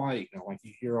at night. And like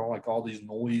you hear all these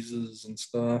noises and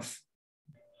stuff.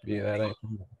 Yeah, that ain't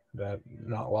that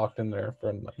not locked in there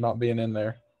for not being in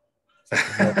there.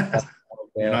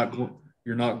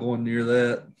 You're not going near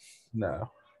that.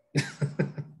 No.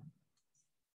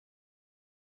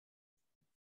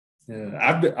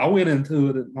 Yeah, I went into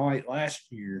it at night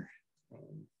last year.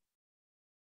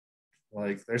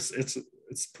 Like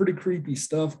it's pretty creepy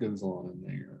stuff goes on in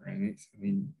there, right? I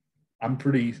mean,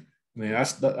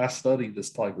 I study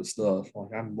this type of stuff.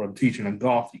 Like I'm teaching a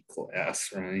Gothic class,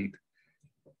 right?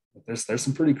 But there's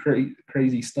some pretty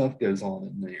crazy stuff goes on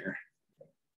in there.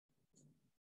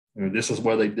 This is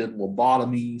where they did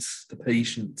lobotomies to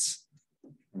patients.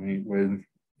 I mean, when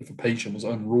if a patient was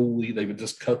unruly, they would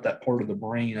just cut that part of the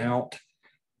brain out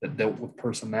that dealt with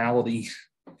personality.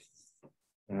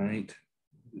 Right?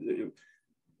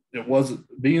 It wasn't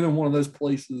being in one of those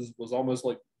places was almost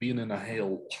like being in a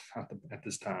hell at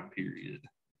this time period.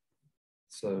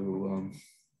 So,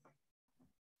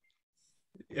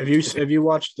 have you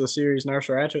watched the series Nurse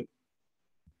Ratched?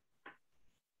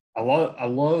 I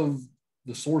love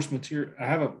the source material. I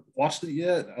haven't watched it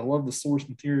yet. I love the source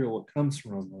material it comes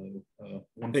from.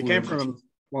 It came from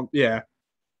yeah.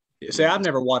 See, I've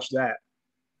never watched that,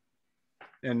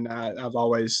 and I've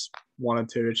always wanted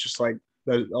to. It's just like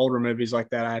those older movies like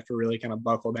that. I have to really kind of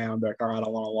buckle down and be like, all right, I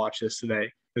want to watch this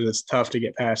today because it's tough to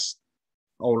get past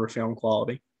older film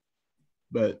quality.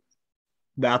 But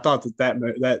I thought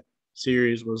that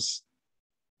series was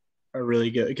a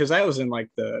really good because that was in like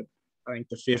I think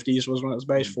the 50s was when it was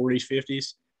based, 40s,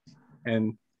 50s.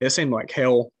 And it seemed like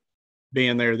hell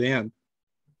being there then.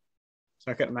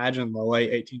 So I couldn't imagine the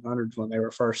late 1800s when they were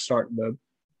first starting to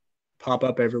pop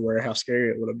up everywhere, how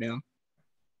scary it would have been.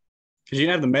 Because you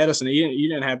didn't have the medicine. You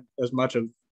didn't have as much of,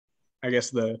 I guess,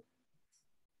 the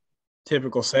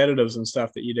typical sedatives and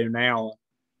stuff that you do now,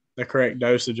 the correct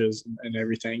dosages and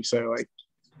everything. So, like,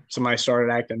 somebody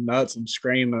started acting nuts and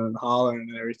screaming and hollering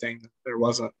and everything. There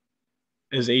wasn't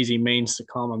as easy means to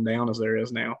calm them down as there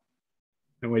is now.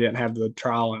 And we didn't have the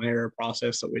trial and error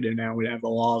process that we do now. We didn't have the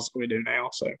laws that we do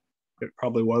now. So it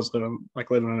probably was living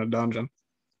in a dungeon.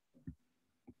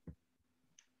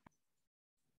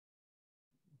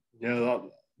 Yeah, let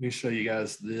me show you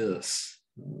guys this.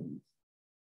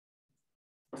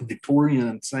 Victorian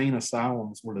insane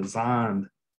asylums were designed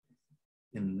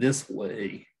in this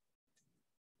way.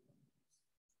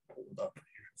 Hold up here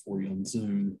for you on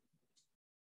Zoom.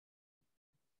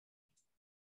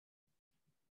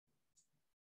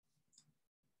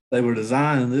 They were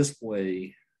designed this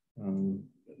way.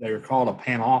 They were called a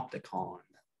panopticon.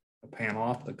 A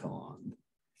panopticon.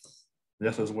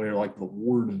 This is where, like, the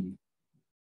warden,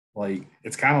 like,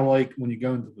 it's kind of like when you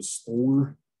go into the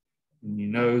store and you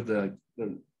know the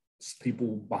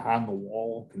people behind the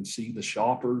wall can see the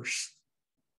shoppers,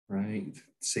 right?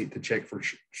 To check for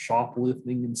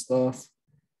shoplifting and stuff.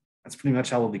 That's pretty much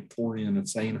how the Victorian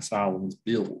insane asylum was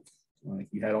built. Like,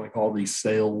 you had like all these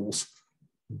cells.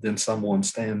 Then someone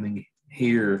standing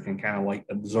here can kind of like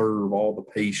observe all the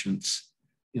patients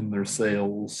in their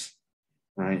cells,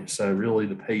 right? So really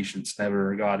the patients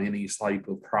never got any type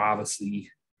of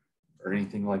privacy or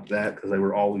anything like that because they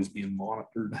were always being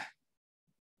monitored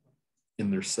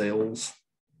in their cells.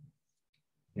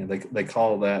 And they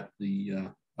call that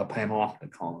a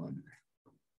panopticon.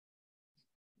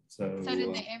 So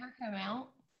did they ever come out?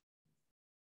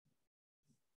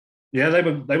 Yeah,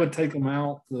 they would take them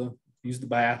out to use the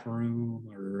bathroom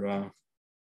or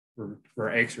for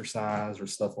exercise or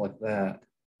stuff like that.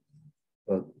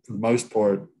 But for the most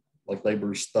part, like, they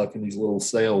were stuck in these little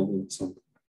cells and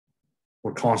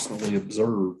were constantly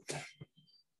observed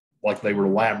like they were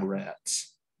lab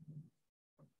rats.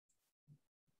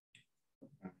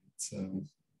 So,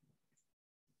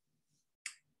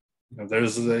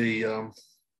 there's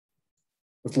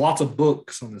lots of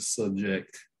books on this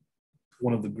subject.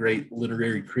 One of the great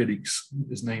literary critics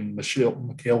is named Michel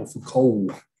Foucault.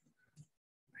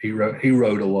 He wrote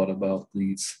a lot about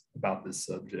this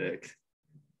subject.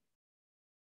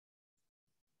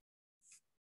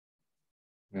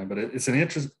 Yeah, but it's an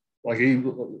interest. Like,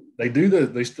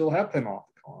 they still have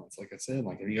panopticons. Like I said,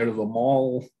 like if you go to the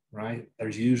mall, right?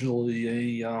 There's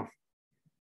usually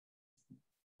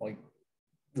like,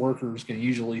 workers can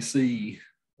usually see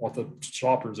what the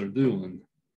shoppers are doing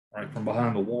right from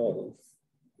behind the wall.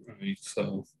 Right?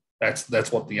 So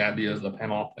that's what the idea of the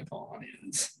panopticon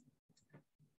is.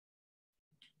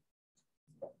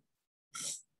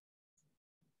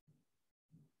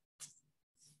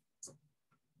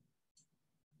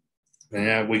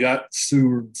 Yeah, we got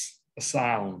Seward's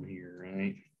Asylum here,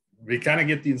 right? We kind of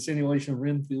get the insinuation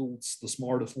Renfield's the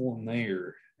smartest one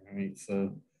there, right?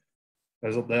 So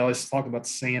they always talk about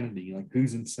sanity, like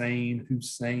who's insane,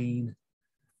 who's sane.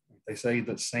 They say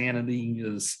that sanity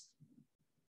is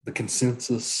the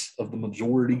consensus of the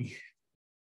majority,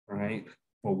 right?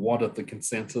 Well, what if the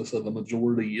consensus of the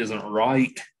majority isn't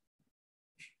right?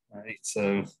 Right.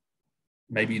 So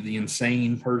maybe the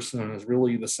insane person is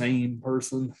really the sane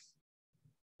person.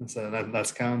 And so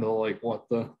that's kind of like what's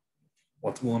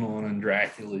going on in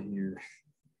Dracula here.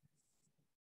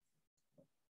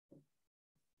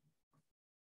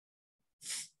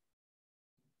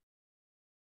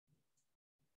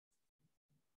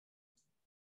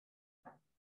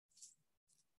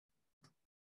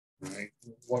 Right.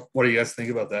 What do you guys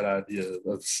think about that idea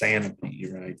of sanity,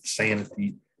 right?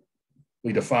 Sanity.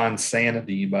 We define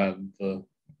sanity by the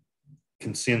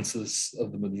consensus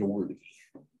of the majority.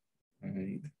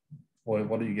 Right.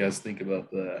 What do you guys think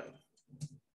about that?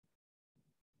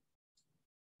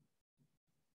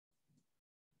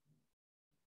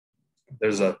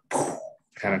 There's a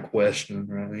kind of question,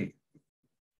 right?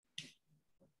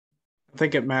 I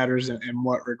think it matters in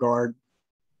what regard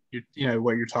you know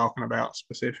what you're talking about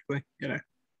specifically, you know,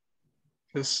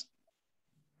 because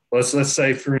let's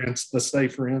say for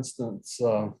instance,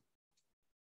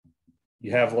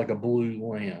 you have like a blue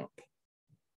lamp,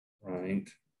 right?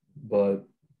 But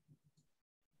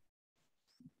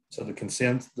so the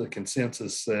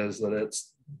consensus says that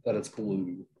it's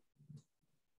blue,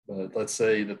 but let's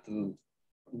say that the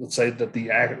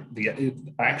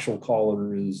actual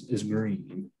color is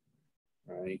green,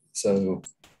 right? So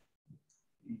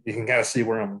you can kind of see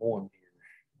where I'm going here.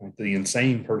 Like the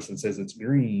insane person says it's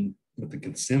green, but the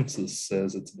consensus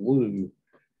says it's blue,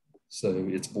 so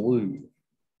it's blue.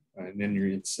 Right? And then you're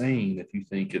insane if you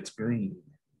think it's green.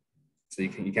 So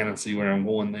you kind of see where I'm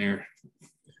going there.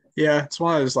 yeah, it's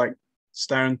one of those like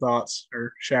stone thoughts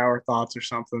or shower thoughts or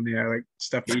something, you know, like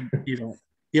stuff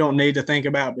you don't need to think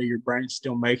about, but your brain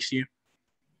still makes you.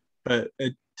 But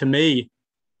to me,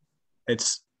 I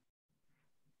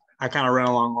kind of run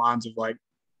along the lines of like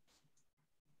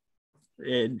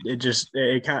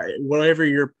it kind of, whatever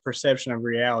your perception of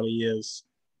reality is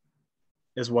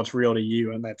what's real to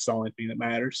you, and that's the only thing that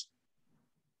matters.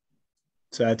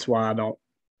 So that's why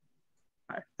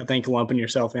I think lumping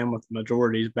yourself in with the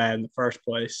majority is bad in the first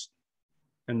place,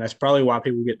 and that's probably why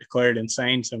people get declared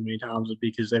insane so many times, is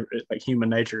because like human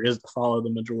nature is to follow the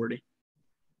majority.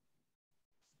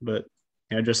 But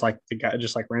you know, just like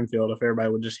Renfield, if everybody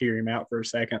would just hear him out for a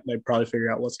second, they'd probably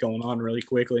figure out what's going on really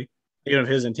quickly. Even if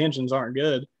his intentions aren't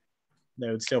good, they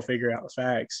would still figure out the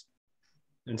facts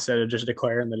instead of just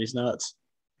declaring that he's nuts.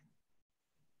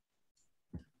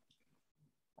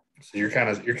 So you're kind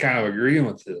of agreeing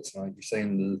with this, like you're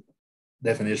saying the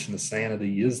definition of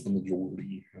sanity is the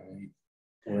majority, right?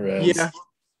 Whereas, yeah,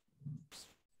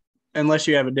 unless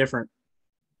you have a different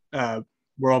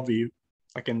worldview,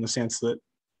 like in the sense that,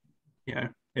 you know,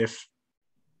 if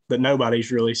that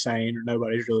nobody's really sane or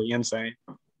nobody's really insane,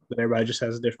 that everybody just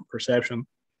has a different perception,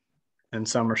 and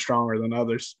some are stronger than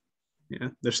others. You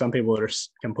know, there's some people that are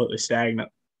completely stagnant,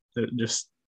 that just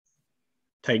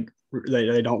they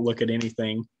don't look at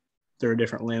anything through a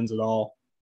different lens at all.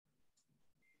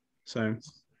 So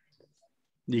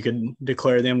you could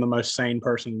declare them the most sane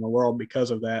person in the world because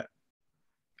of that.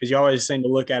 Because you always seem to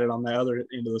look at it on the other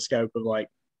end of the scope of like,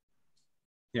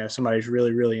 you know, somebody's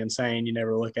really, really insane. You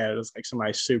never look at it as like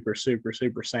somebody's super, super,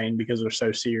 super sane because they're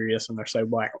so serious and they're so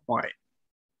black and white.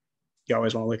 You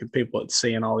always want to look at people that's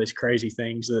seeing all these crazy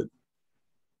things that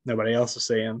nobody else is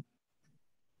seeing.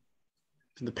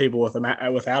 The people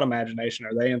without imagination,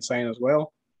 are they insane as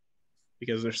well?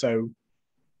 Because they're so,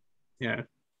 you know,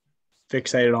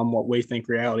 fixated on what we think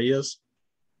reality is.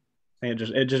 And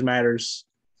it just matters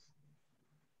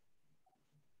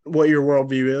what your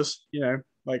worldview is, you know.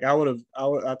 Like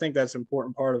I think that's an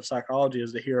important part of psychology,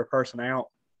 is to hear a person out.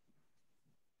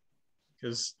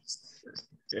 Because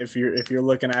if you're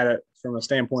looking at it from a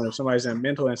standpoint of somebody's in a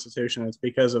mental institution, it's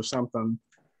because of something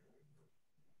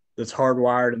that's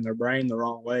hardwired in their brain the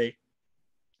wrong way,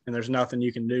 and there's nothing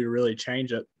you can do to really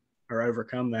change it or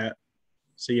overcome that.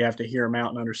 So you have to hear them out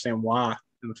and understand why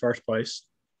in the first place.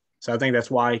 So I think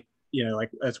that's why, you know, like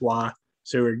that's why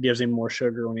Seward gives him more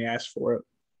sugar when he asks for it,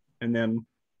 and then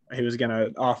he was going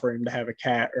to offer him to have a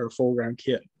cat or a full-grown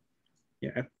kitten. You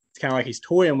know, it's kind of like he's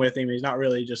toying with him. He's not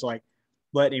really just like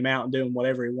letting him out and doing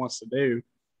whatever he wants to do,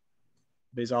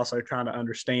 but he's also trying to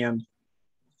understand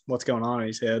what's going on in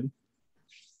his head.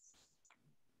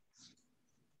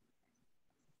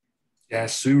 yeah,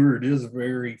 Seward is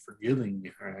very forgiving,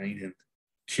 right, and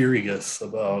curious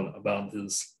about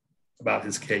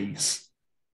his case.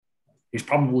 He's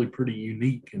probably pretty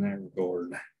unique in that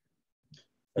regard.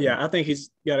 Yeah, I think he's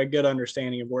got a good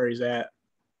understanding of where he's at,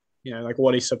 like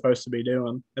what he's supposed to be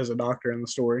doing as a doctor in the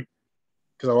story.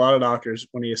 Because a lot of doctors,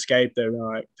 when he escaped, they're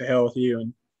like, to hell with you,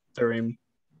 and threw him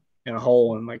in a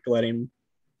hole and like let him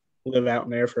live out in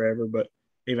there forever. But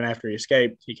even after he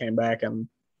escaped, he came back and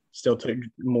still took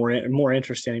more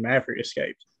interest in him after he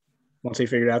escaped. Once he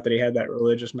figured out that he had that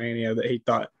religious mania that he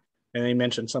thought, and he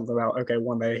mentioned something about, okay,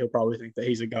 one day he'll probably think that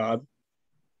he's a god.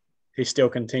 He still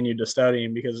continued to study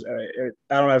him because I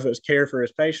don't know if it was care for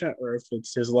his patient or if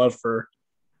it's his love for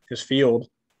his field.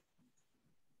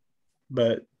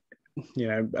 But,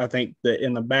 I think that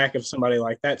in the back of somebody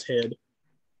like that's head,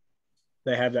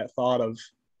 they have that thought of,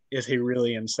 is he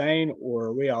really insane? Or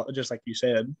are we all, just like you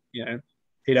said,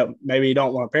 maybe he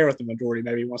don't want to pair with the majority.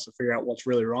 Maybe he wants to figure out what's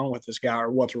really wrong with this guy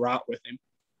or what's right with him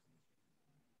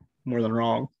more than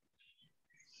wrong.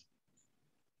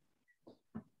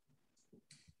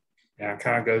 Yeah, it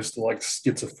kind of goes to like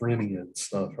schizophrenia and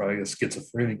stuff, right? A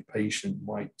schizophrenic patient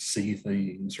might see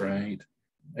things, right?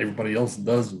 Everybody else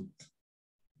doesn't.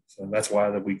 So that's why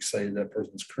that we say that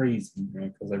person's crazy,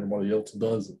 right? Because everybody else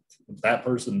doesn't. If that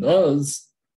person does,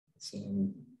 so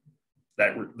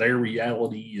that their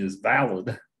reality is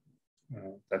valid.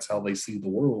 That's how they see the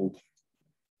world.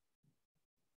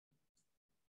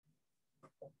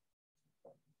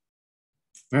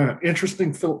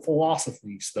 Interesting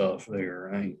philosophy stuff there,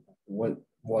 right?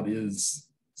 What is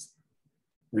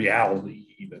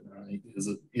reality even, right?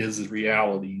 Is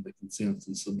reality the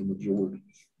consensus of the majority?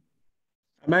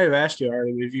 I may have asked you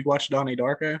already, but have you watched Donnie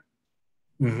Darko?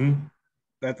 Mm-hmm.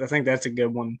 I think that's a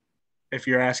good one. If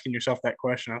you're asking yourself that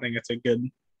question, I think it's a good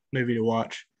movie to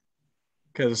watch.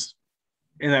 Because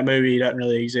in that movie, he doesn't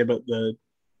really exhibit the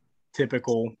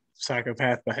typical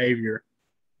psychopath behavior,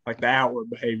 like the outward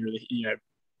behavior,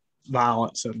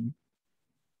 violence and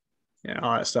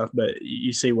all that stuff. But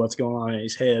you see what's going on in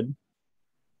his head,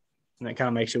 and it kind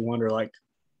of makes you wonder, like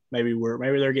maybe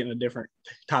they're getting a different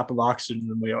type of oxygen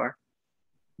than we are.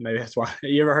 Maybe that's why.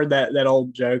 You ever heard that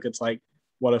old joke? It's like,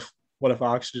 what if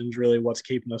oxygen's really what's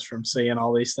keeping us from seeing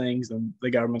all these things and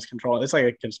the government's controlling? It's like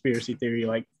a conspiracy theory,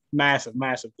 like massive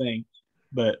thing,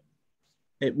 but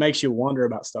it makes you wonder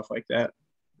about stuff like that.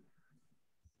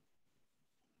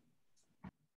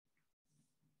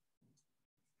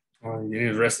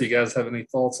 The rest of you guys have any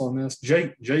thoughts on this?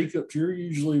 Jacob, you're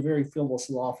usually very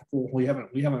philosophical. We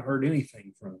haven't heard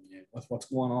anything from you. What's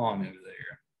going on over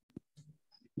there?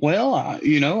 Well,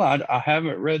 I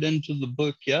haven't read into the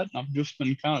book yet. I've just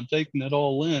been kind of taking it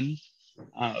all in.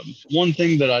 One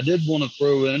thing that I did want to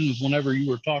throw in is whenever you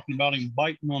were talking about him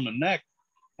biting on the neck,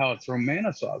 how it's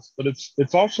romanticized, but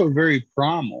it's also very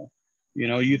primal.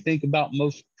 You think about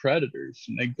most predators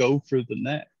and they go for the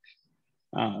neck.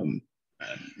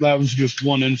 That was just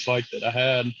one insight that I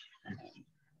had.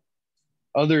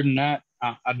 Other than that,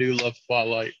 I do love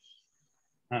Twilight.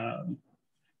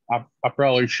 I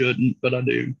probably shouldn't, but I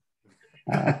do.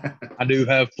 I do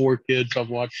have 4 kids. I've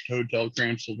watched Hotel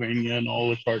Transylvania and all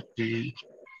the cartoons.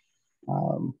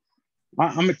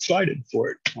 I'm excited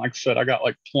for it. Like I said, I got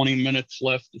like 20 minutes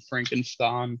left of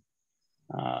Frankenstein.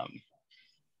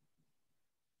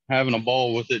 Having a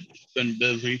ball with it. It's been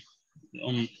busy.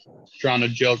 I'm trying to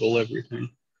juggle everything.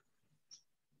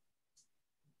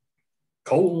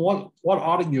 Colton, what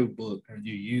audio book are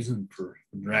you using for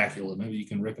Dracula? Maybe you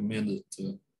can recommend it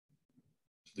to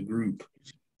the group.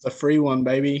 It's a free one,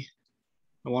 baby.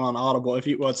 The one on Audible.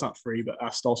 It's not free, but I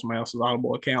stole somebody else's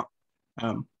Audible account.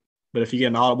 But if you get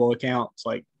an Audible account, it's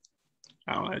like,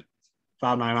 I don't know,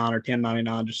 $5.99 or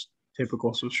 $10.99, just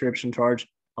typical subscription charge.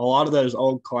 A lot of those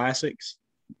old classics,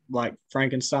 like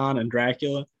Frankenstein and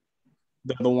Dracula,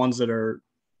 they're the ones that are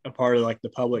a part of like the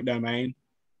public domain,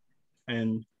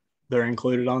 and they're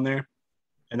included on there.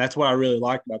 And that's what I really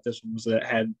liked about this one, was that it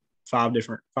had 5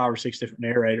 or 6 different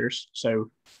narrators.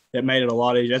 So it made it a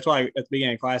lot easier. That's why at the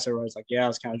beginning of class, everybody's like, yeah, I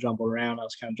was kind of jumping around.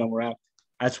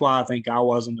 That's why I think I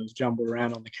wasn't as jumbled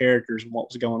around on the characters and what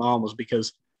was going on, was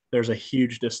because there's a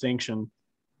huge distinction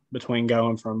between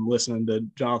going from listening to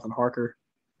Jonathan Harker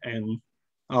and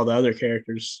all the other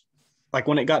characters. Like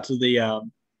when it got to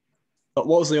what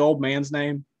was the old man's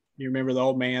name? You remember the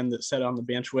old man that sat on the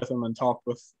bench with him and talked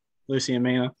with Lucy and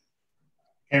Mina?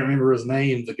 Can't remember his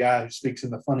name. The guy who speaks in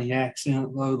the funny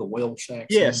accent, though, the Welsh accent.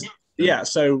 Yes. Yeah.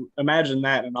 So imagine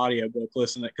that in an audiobook,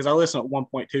 listen to it. Because I listen at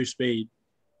 1.2 speed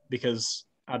because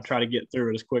I try to get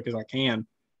through it as quick as I can.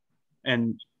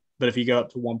 But if you go up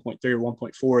to 1.3 or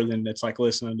 1.4, then it's like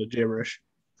listening to gibberish.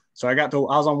 So I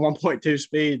was on 1.2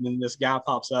 speed, and then this guy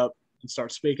pops up and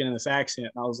starts speaking in this accent.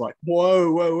 And I was like,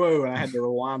 whoa. And I had to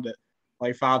rewind it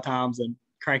like 5 times and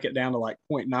crank it down to like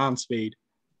 0.9 speed,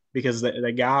 because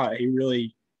the guy,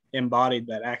 embodied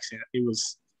that accent. He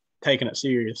was taking it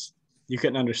serious. You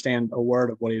couldn't understand a word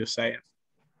of what he was saying,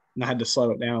 and I had to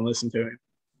slow it down and listen to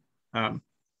him.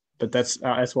 But that's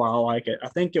why I like it. I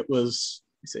think it was.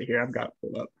 Let's see here. I've got it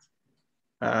pulled up.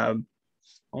 I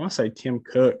want to say Tim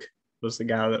Cook was the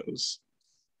guy that was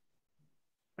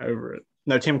over it.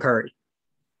 No, Tim Curry.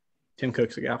 Tim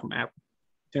Cook's the guy from Apple.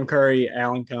 Tim Curry,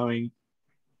 Alan Cumming.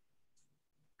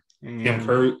 Tim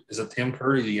Curry, is it Tim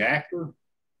Curry the actor?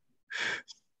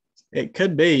 It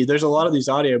could be. There's a lot of these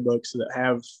audiobooks that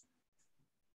have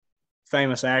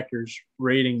famous actors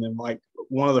reading them. Like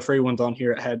one of the free ones on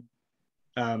here, it had,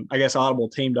 I guess Audible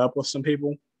teamed up with some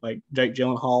people. Like Jake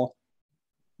Gyllenhaal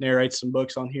narrates some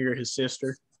books on here. His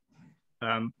sister,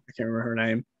 I can't remember her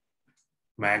name.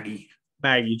 Maggie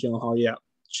Gyllenhaal. Yeah,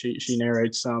 she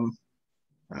narrates some.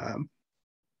 Let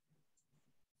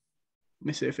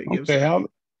me see if it gives. Okay,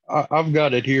 I've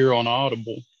got it here on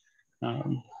Audible.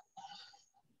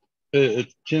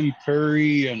 It's Tim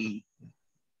Curry and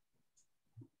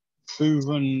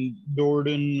Susan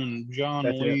Jordan and John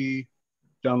Lee.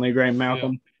 John Lee Graham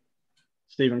Malcolm. Yeah.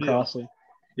 Stephen Crossley.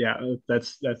 Yeah,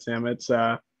 that's him. It's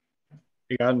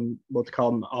he got what's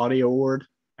called an audio award,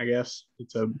 I guess.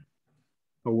 It's a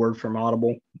award from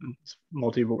Audible. It's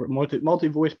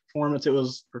multi-voice performance. It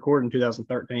was recorded in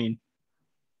 2013.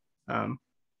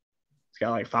 It's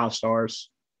got like 5 stars.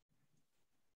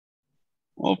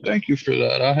 Well, thank you for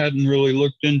that. I hadn't really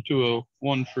looked into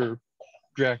one for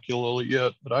Dracula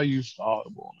yet, but I used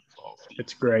Audible. And it's awesome.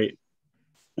 It's great.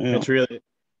 Yeah.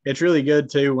 It's really good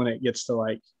too when it gets to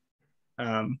like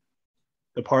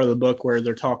the part of the book where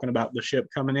they're talking about the ship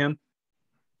coming in.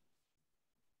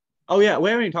 Oh yeah, we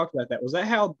haven't even talked about that. Was that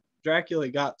how Dracula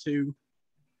got to?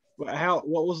 What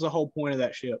was the whole point of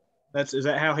that ship? Is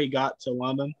that how he got to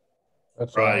London?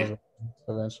 That's right.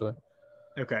 Eventually.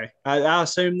 Okay, I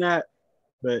assumed that,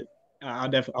 but I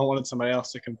wanted somebody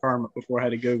else to confirm it before I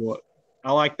had to Google it.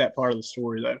 I like that part of the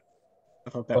story though. I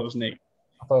thought that was neat.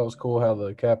 I thought it was cool how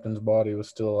the captain's body was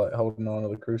still like holding on to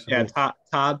the crucifix. Yeah,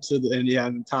 tied to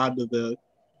the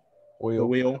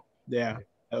wheel. Yeah,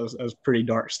 that was pretty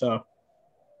dark stuff.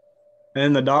 And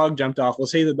then the dog jumped off.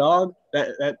 Was he the dog?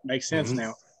 That makes sense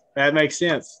now. That makes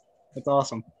sense. That's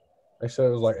awesome. They said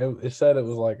it was like it said it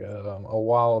was like a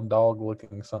wild dog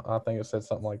looking something. I think it said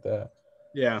something like that.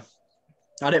 Yeah,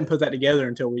 I didn't put that together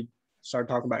until we started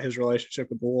talking about his relationship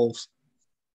with the wolves.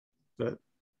 But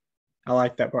I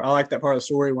like that part. I like that part of the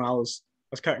story when I was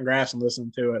cutting grass and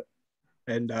listening to it,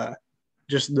 and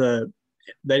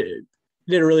they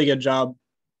did a really good job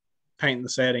painting the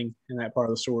setting in that part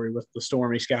of the story with the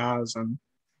stormy skies and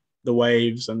the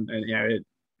waves, and it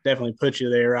definitely puts you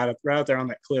there right out there on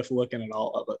that cliff looking at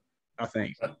all of it. I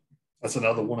think that's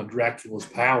another one of Dracula's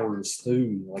powers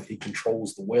too. Like he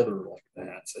controls the weather like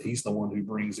that, so he's the one who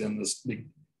brings in this big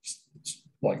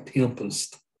like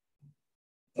tempest.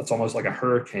 That's almost like a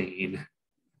hurricane.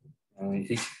 I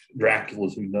mean,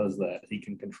 Dracula's who does that. He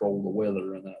can control the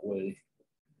weather in that way.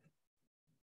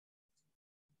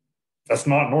 That's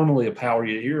not normally a power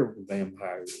you hear of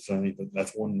vampires. I mean, but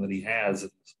that's one that he has in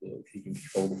this book. He can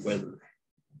control the weather.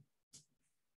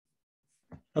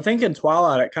 I think in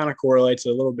Twilight it kind of correlates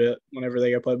a little bit whenever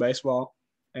they go play baseball,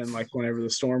 and like whenever the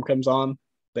storm comes on,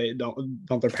 they don't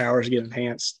their powers get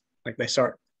enhanced. Like they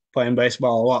start playing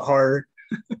baseball a lot harder.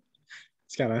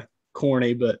 It's kind of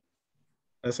corny, but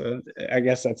I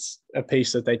guess that's a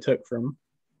piece that they took from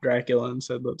Dracula and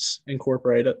said, let's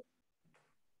incorporate it.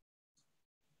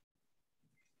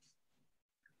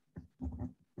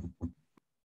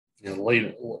 Yeah,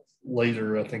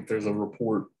 later, I think there's a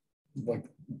report, like,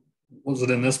 was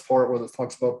it in this part where it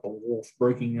talks about the wolf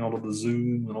breaking out of the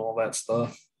zoo and all that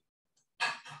stuff?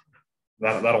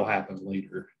 That'll happen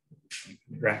later.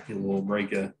 Dracula will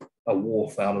break a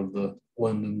wolf out of the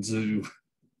London Zoo.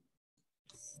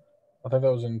 I think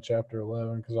that was in chapter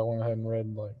 11 because I went ahead and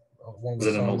read like one of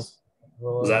the songs.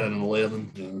 Was that in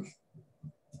 11? Yeah.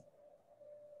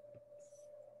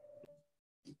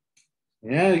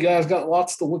 Yeah, you guys got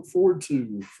lots to look forward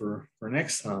to for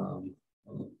next time.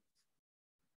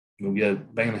 You'll get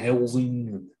Van Helsing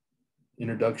and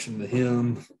introduction to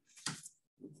him.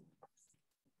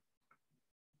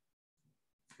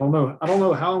 I don't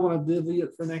know how I'm going to divvy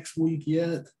it for next week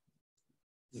yet.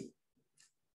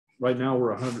 Right now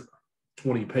we're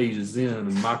 120 pages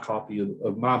in my copy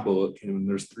of my book, and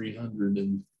there's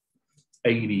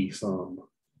 380 some.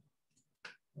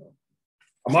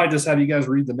 I might just have you guys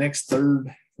read the next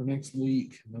third for next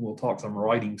week, and then we'll talk some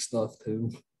writing stuff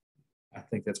too. I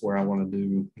think that's where I want to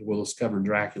do. We'll just cover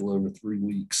Dracula over 3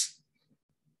 weeks.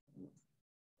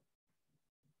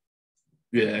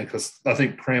 Yeah, because I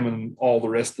think cramming all the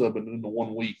rest of it into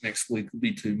 1 week next week would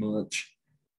be too much.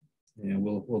 Yeah,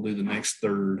 we'll do the next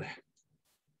third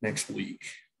next week.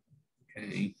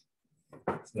 Okay.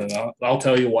 So I'll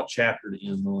tell you what chapter to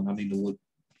end on. I need to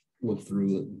look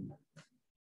through it and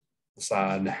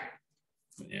decide.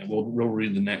 Yeah, we'll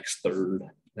read the next third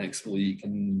next week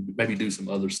and maybe do some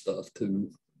other stuff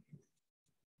too.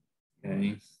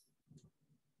 Okay.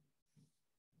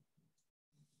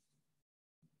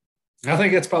 I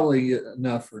think that's probably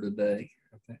enough for today.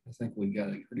 I think we got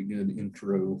a pretty good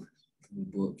intro to the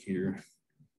book here.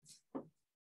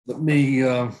 Let me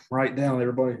write down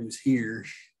everybody who's here.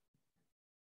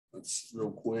 That's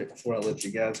real quick before I let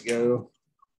you guys go.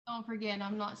 Don't forget,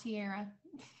 I'm not Sierra.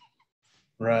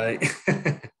 Right.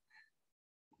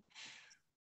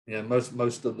 Yeah,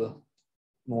 most of the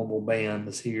normal band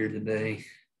is here today.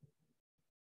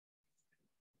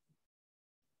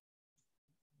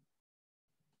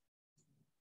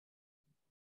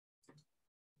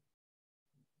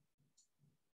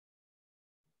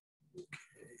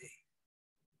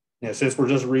 Yeah, since we're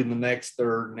just reading the next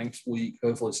third next week,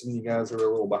 hopefully some of you guys are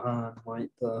a little behind, might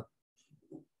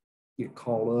get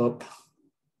caught up.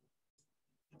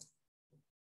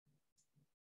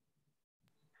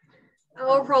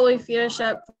 I'll probably finish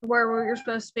up where we were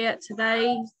supposed to be at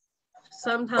today,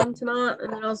 sometime tonight,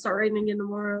 and then I'll start reading again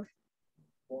tomorrow.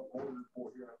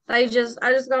 I just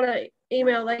got an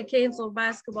email they canceled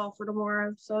basketball for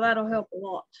tomorrow, so that'll help a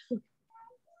lot.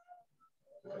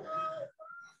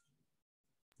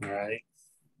 All right.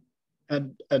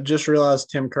 I just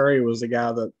realized Tim Curry was the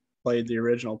guy that played the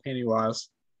original Pennywise.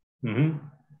 Mm-hmm.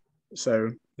 So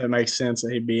that makes sense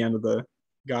that he'd be into the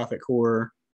gothic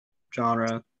horror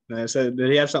genre. And so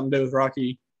did he have something to do with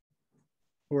Rocky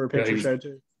Horror Picture Show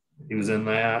too? He was in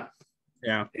that.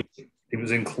 Yeah. He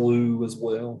was in Clue as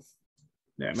well.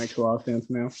 Yeah, it makes a lot of sense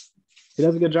now. He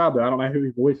does a good job though. I don't know who he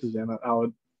voices in it. I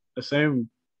would assume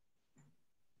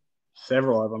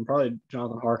several of them, probably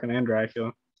Jonathan Harkin and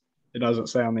Dracula. It doesn't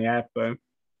say on the app though.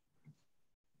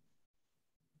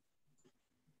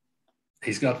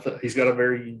 He's got a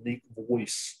very unique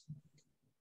voice.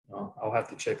 I'll have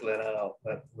to check that out,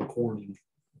 that recording.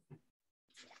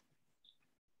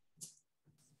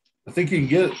 I think you can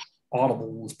get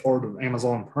Audible as part of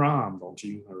Amazon Prime, don't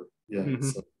you? Or, yeah, Mm-hmm.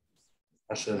 So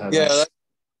I should have Yeah, that.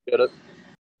 Get it.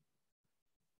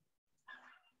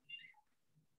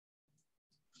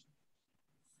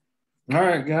 All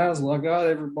right, guys. Well, I got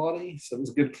everybody. So it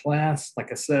was a good class.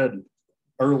 Like I said,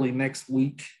 early next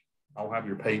week, I'll have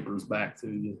your papers back to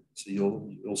you, so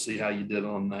you'll see how you did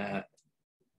on that.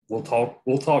 We'll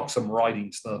talk some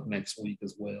writing stuff next week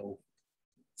as well.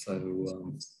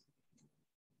 So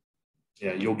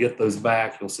yeah, you'll get those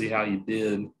back. You'll see how you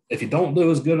did. If you don't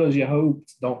do as good as you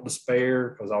hoped, don't despair,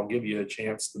 because I'll give you a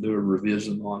chance to do a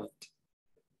revision on it.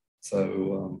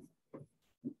 So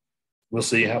we'll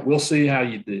see how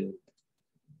you did.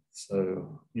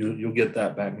 So you'll get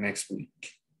that back next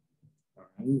week. All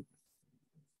right.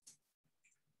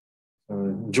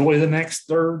 Enjoy the next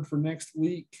third for next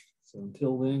week. So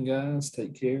until then, guys,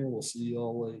 take care. We'll see you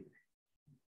all later.